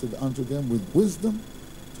ministered unto them with wisdom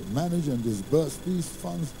to manage and disburse these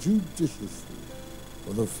funds judiciously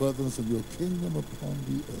for the furtherance of your kingdom upon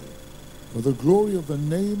the earth, for the glory of the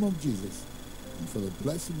name of Jesus, and for the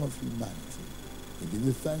blessing of humanity. We give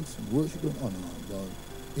you thanks and worship and honor, our God,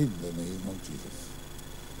 in the name of Jesus.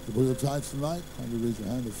 To put your tithes tonight, kindly raise your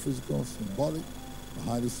hand, a physical, symbolic, a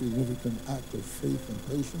highly significant act of faith and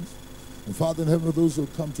patience. And Father in heaven, for those who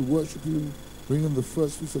have come to worship you, bring them the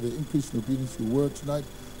first fruits of the increase in obedience to your word tonight.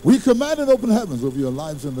 We command an open heavens over your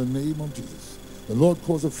lives in the name of Jesus. The Lord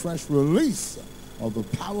cause a fresh release of the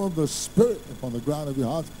power of the Spirit upon the ground of your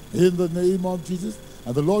hearts in the name of Jesus.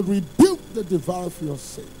 And the Lord rebuke the devourer for your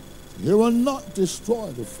sake. He will not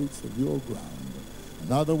destroy the fruits of your ground.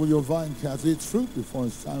 Neither will your vine cast its fruit before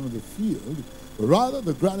its time in the field. But rather,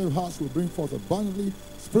 the granite house will bring forth abundantly,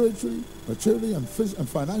 spiritually, materially, and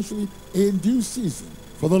financially in due season.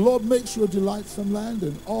 For the Lord makes you a delightsome land,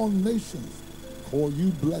 and all nations call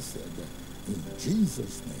you blessed. In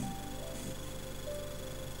Jesus' name.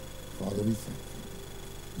 Father, we thank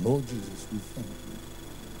you. Lord Jesus, we thank you.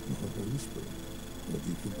 Lord Holy Spirit, Lord,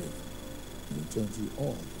 you can live. We return to you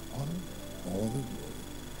all the honor, all the glory.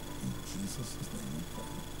 In Jesus' name we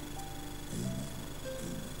pray. Amen.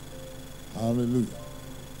 Amen. Hallelujah.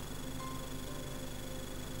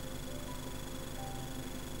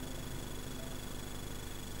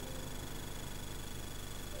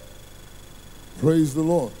 Praise the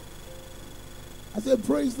Lord. I said,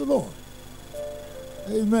 praise the Lord.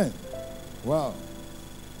 Amen. Wow.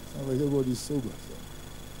 Sounds like everybody's sober.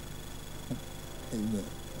 So. Amen.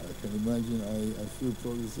 I can imagine. I feel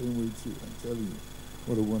probably the same way too. I'm telling you,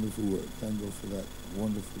 what a wonderful word. Thank God for that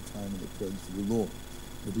wonderful time in the presence of the Lord.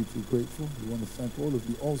 We're deeply grateful. We want to thank all of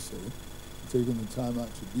you also for taking the time out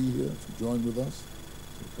to be here, to join with us,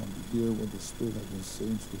 to come to hear what the Spirit has been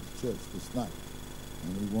saying to the church this night.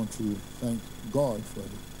 And we want to thank God for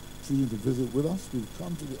choosing to visit with us. We've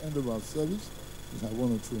come to the end of our service. We have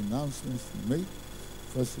one or two announcements to make.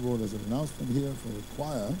 First of all, there's an announcement here for the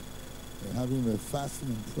choir. They're having their fasting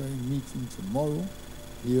and praying meeting tomorrow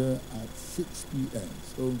here at 6 p.m.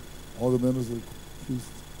 So all the members of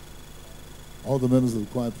the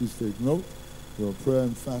choir, please take note. Your prayer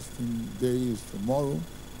and fasting day is tomorrow,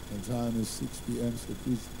 and time is 6 p.m. So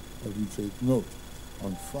please have you take note.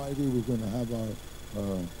 On Friday, we're going to have our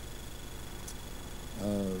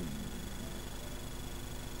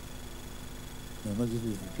not just the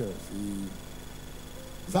Paris, the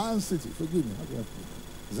Zion City, forgive me, how can I put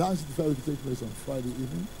it? Zion City Fellowship will take place on Friday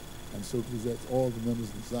evening, and so please let all the members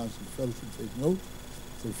of the Zion City Fellowship take note.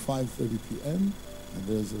 So 5:30 p.m., and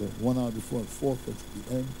there's a 1 hour before at 4:30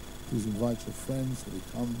 p.m. Please invite your friends so they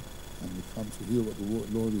come to hear what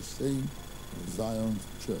the Lord is saying in Zion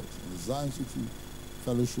Church. And the Zion City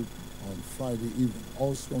Fellowship on Friday evening.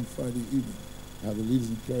 Also on Friday evening, we have the leaders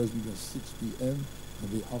and carers meeting at 6 p.m. in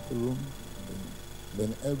the upper room.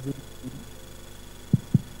 And then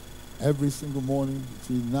every single morning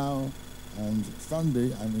between now and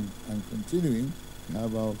Sunday and continuing, we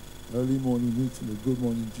have our early morning meeting with Good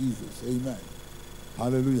Morning Jesus. Amen.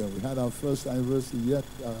 Hallelujah. We had our first anniversary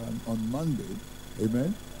on Monday.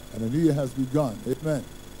 Amen. And the new year has begun. Amen.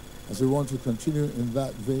 As we want to continue in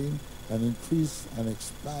that vein and increase and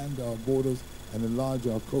expand our borders and enlarge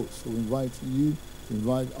our coast. So we're inviting you to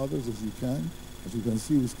invite others as you can. As you can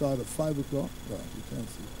see, we start at 5 o'clock. Well, you can't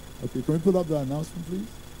see. Okay, can we put up the announcement, please?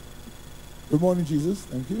 Good morning, Jesus.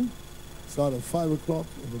 Thank you. Start at 5 o'clock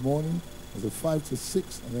in the morning. There's a 5 to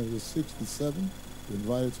 6, and then there's a 6 to 7. We're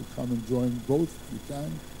invited to come and join both if you can.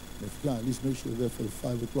 And if you can, at least make sure you're there for the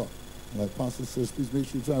 5 o'clock. And like Pastor says, please make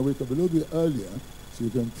sure you try and wake up a little bit earlier so you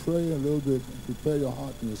can pray a little bit and prepare your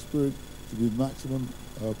heart and your spirit to be maximum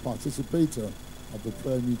participator of the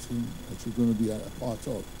prayer meeting that you're going to be a part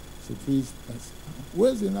of. So please,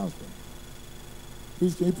 where's the announcement?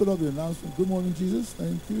 Please, can you put up the announcement? Good morning, Jesus.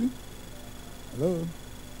 Thank you. Hello.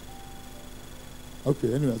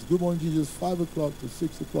 Okay, anyways, Good Morning Jesus, 5 o'clock to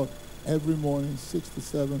 6 o'clock every morning, 6 to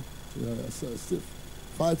 7,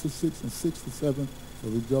 5 to 6 and 6 to 7 for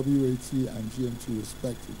the WAT and GMT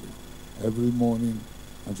respectively, every morning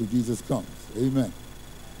until Jesus comes. Amen.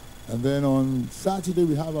 And then on Saturday,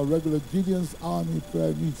 we have our regular Gideon's Army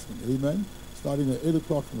prayer meeting. Amen. Starting at 8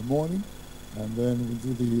 o'clock in the morning. And then we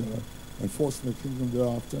do the Enforcing the Kingdom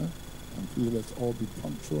thereafter. And please let's all be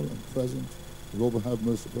punctual and present. The Lord will have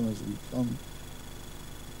mercy upon us as we come.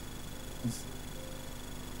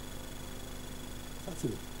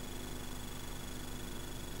 Saturday.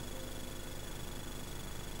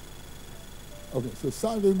 Okay, so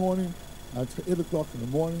Saturday morning at 8 o'clock in the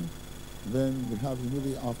morning. Then we have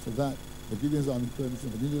immediately after that, the Gideon's Army prayer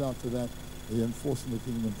meeting. Immediately after that, the Enforcing the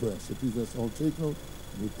Kingdom prayer. So please let's all take note,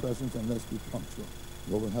 be present, and let's be punctual.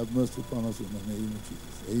 Lord will have mercy upon us in the name of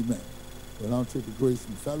Jesus. Amen. We'll now take the grace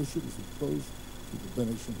and fellowship as we close to the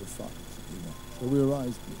benediction of the fathers. Amen. Shall we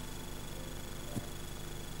arise, please?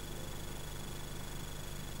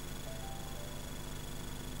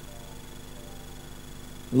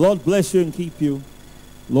 Lord bless you and keep you.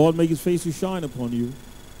 Lord make his face to shine upon you.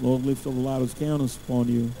 Lord lift up the light of his countenance upon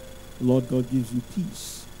you. Lord God gives you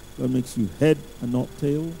peace. God makes you head and not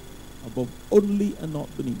tail, above only and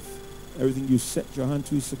not beneath. Everything you set your hand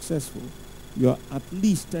to is successful. You are at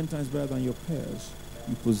least 10 times better than your peers.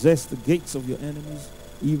 You possess the gates of your enemies,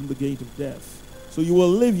 even the gate of death. So you will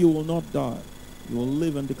live, you will not die. You will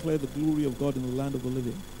live and declare the glory of God in the land of the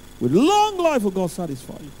living. With long life will God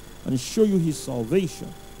satisfy you and show you his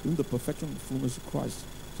salvation in the perfection and fullness of Christ.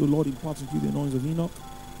 So Lord, impart to you the anointings of Enoch,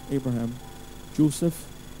 Abraham, Joseph,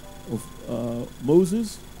 of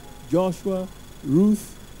Moses, Joshua,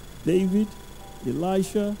 Ruth, David,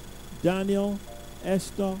 Elisha, Daniel,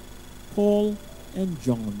 Esther, Paul, and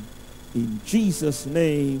John. In Jesus'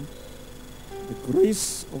 name, the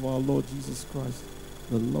grace of our Lord Jesus Christ,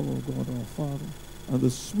 the love of God our Father, and the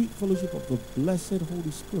sweet fellowship of the blessed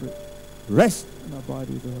Holy Spirit rest and abide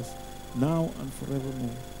with us now and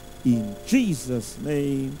forevermore. In Jesus'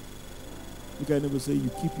 name, you can never say you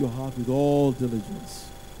keep your heart with all diligence.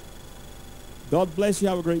 God bless you.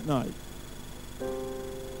 Have a great night.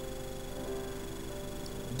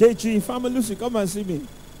 Deji, Family Lucy, come and see me.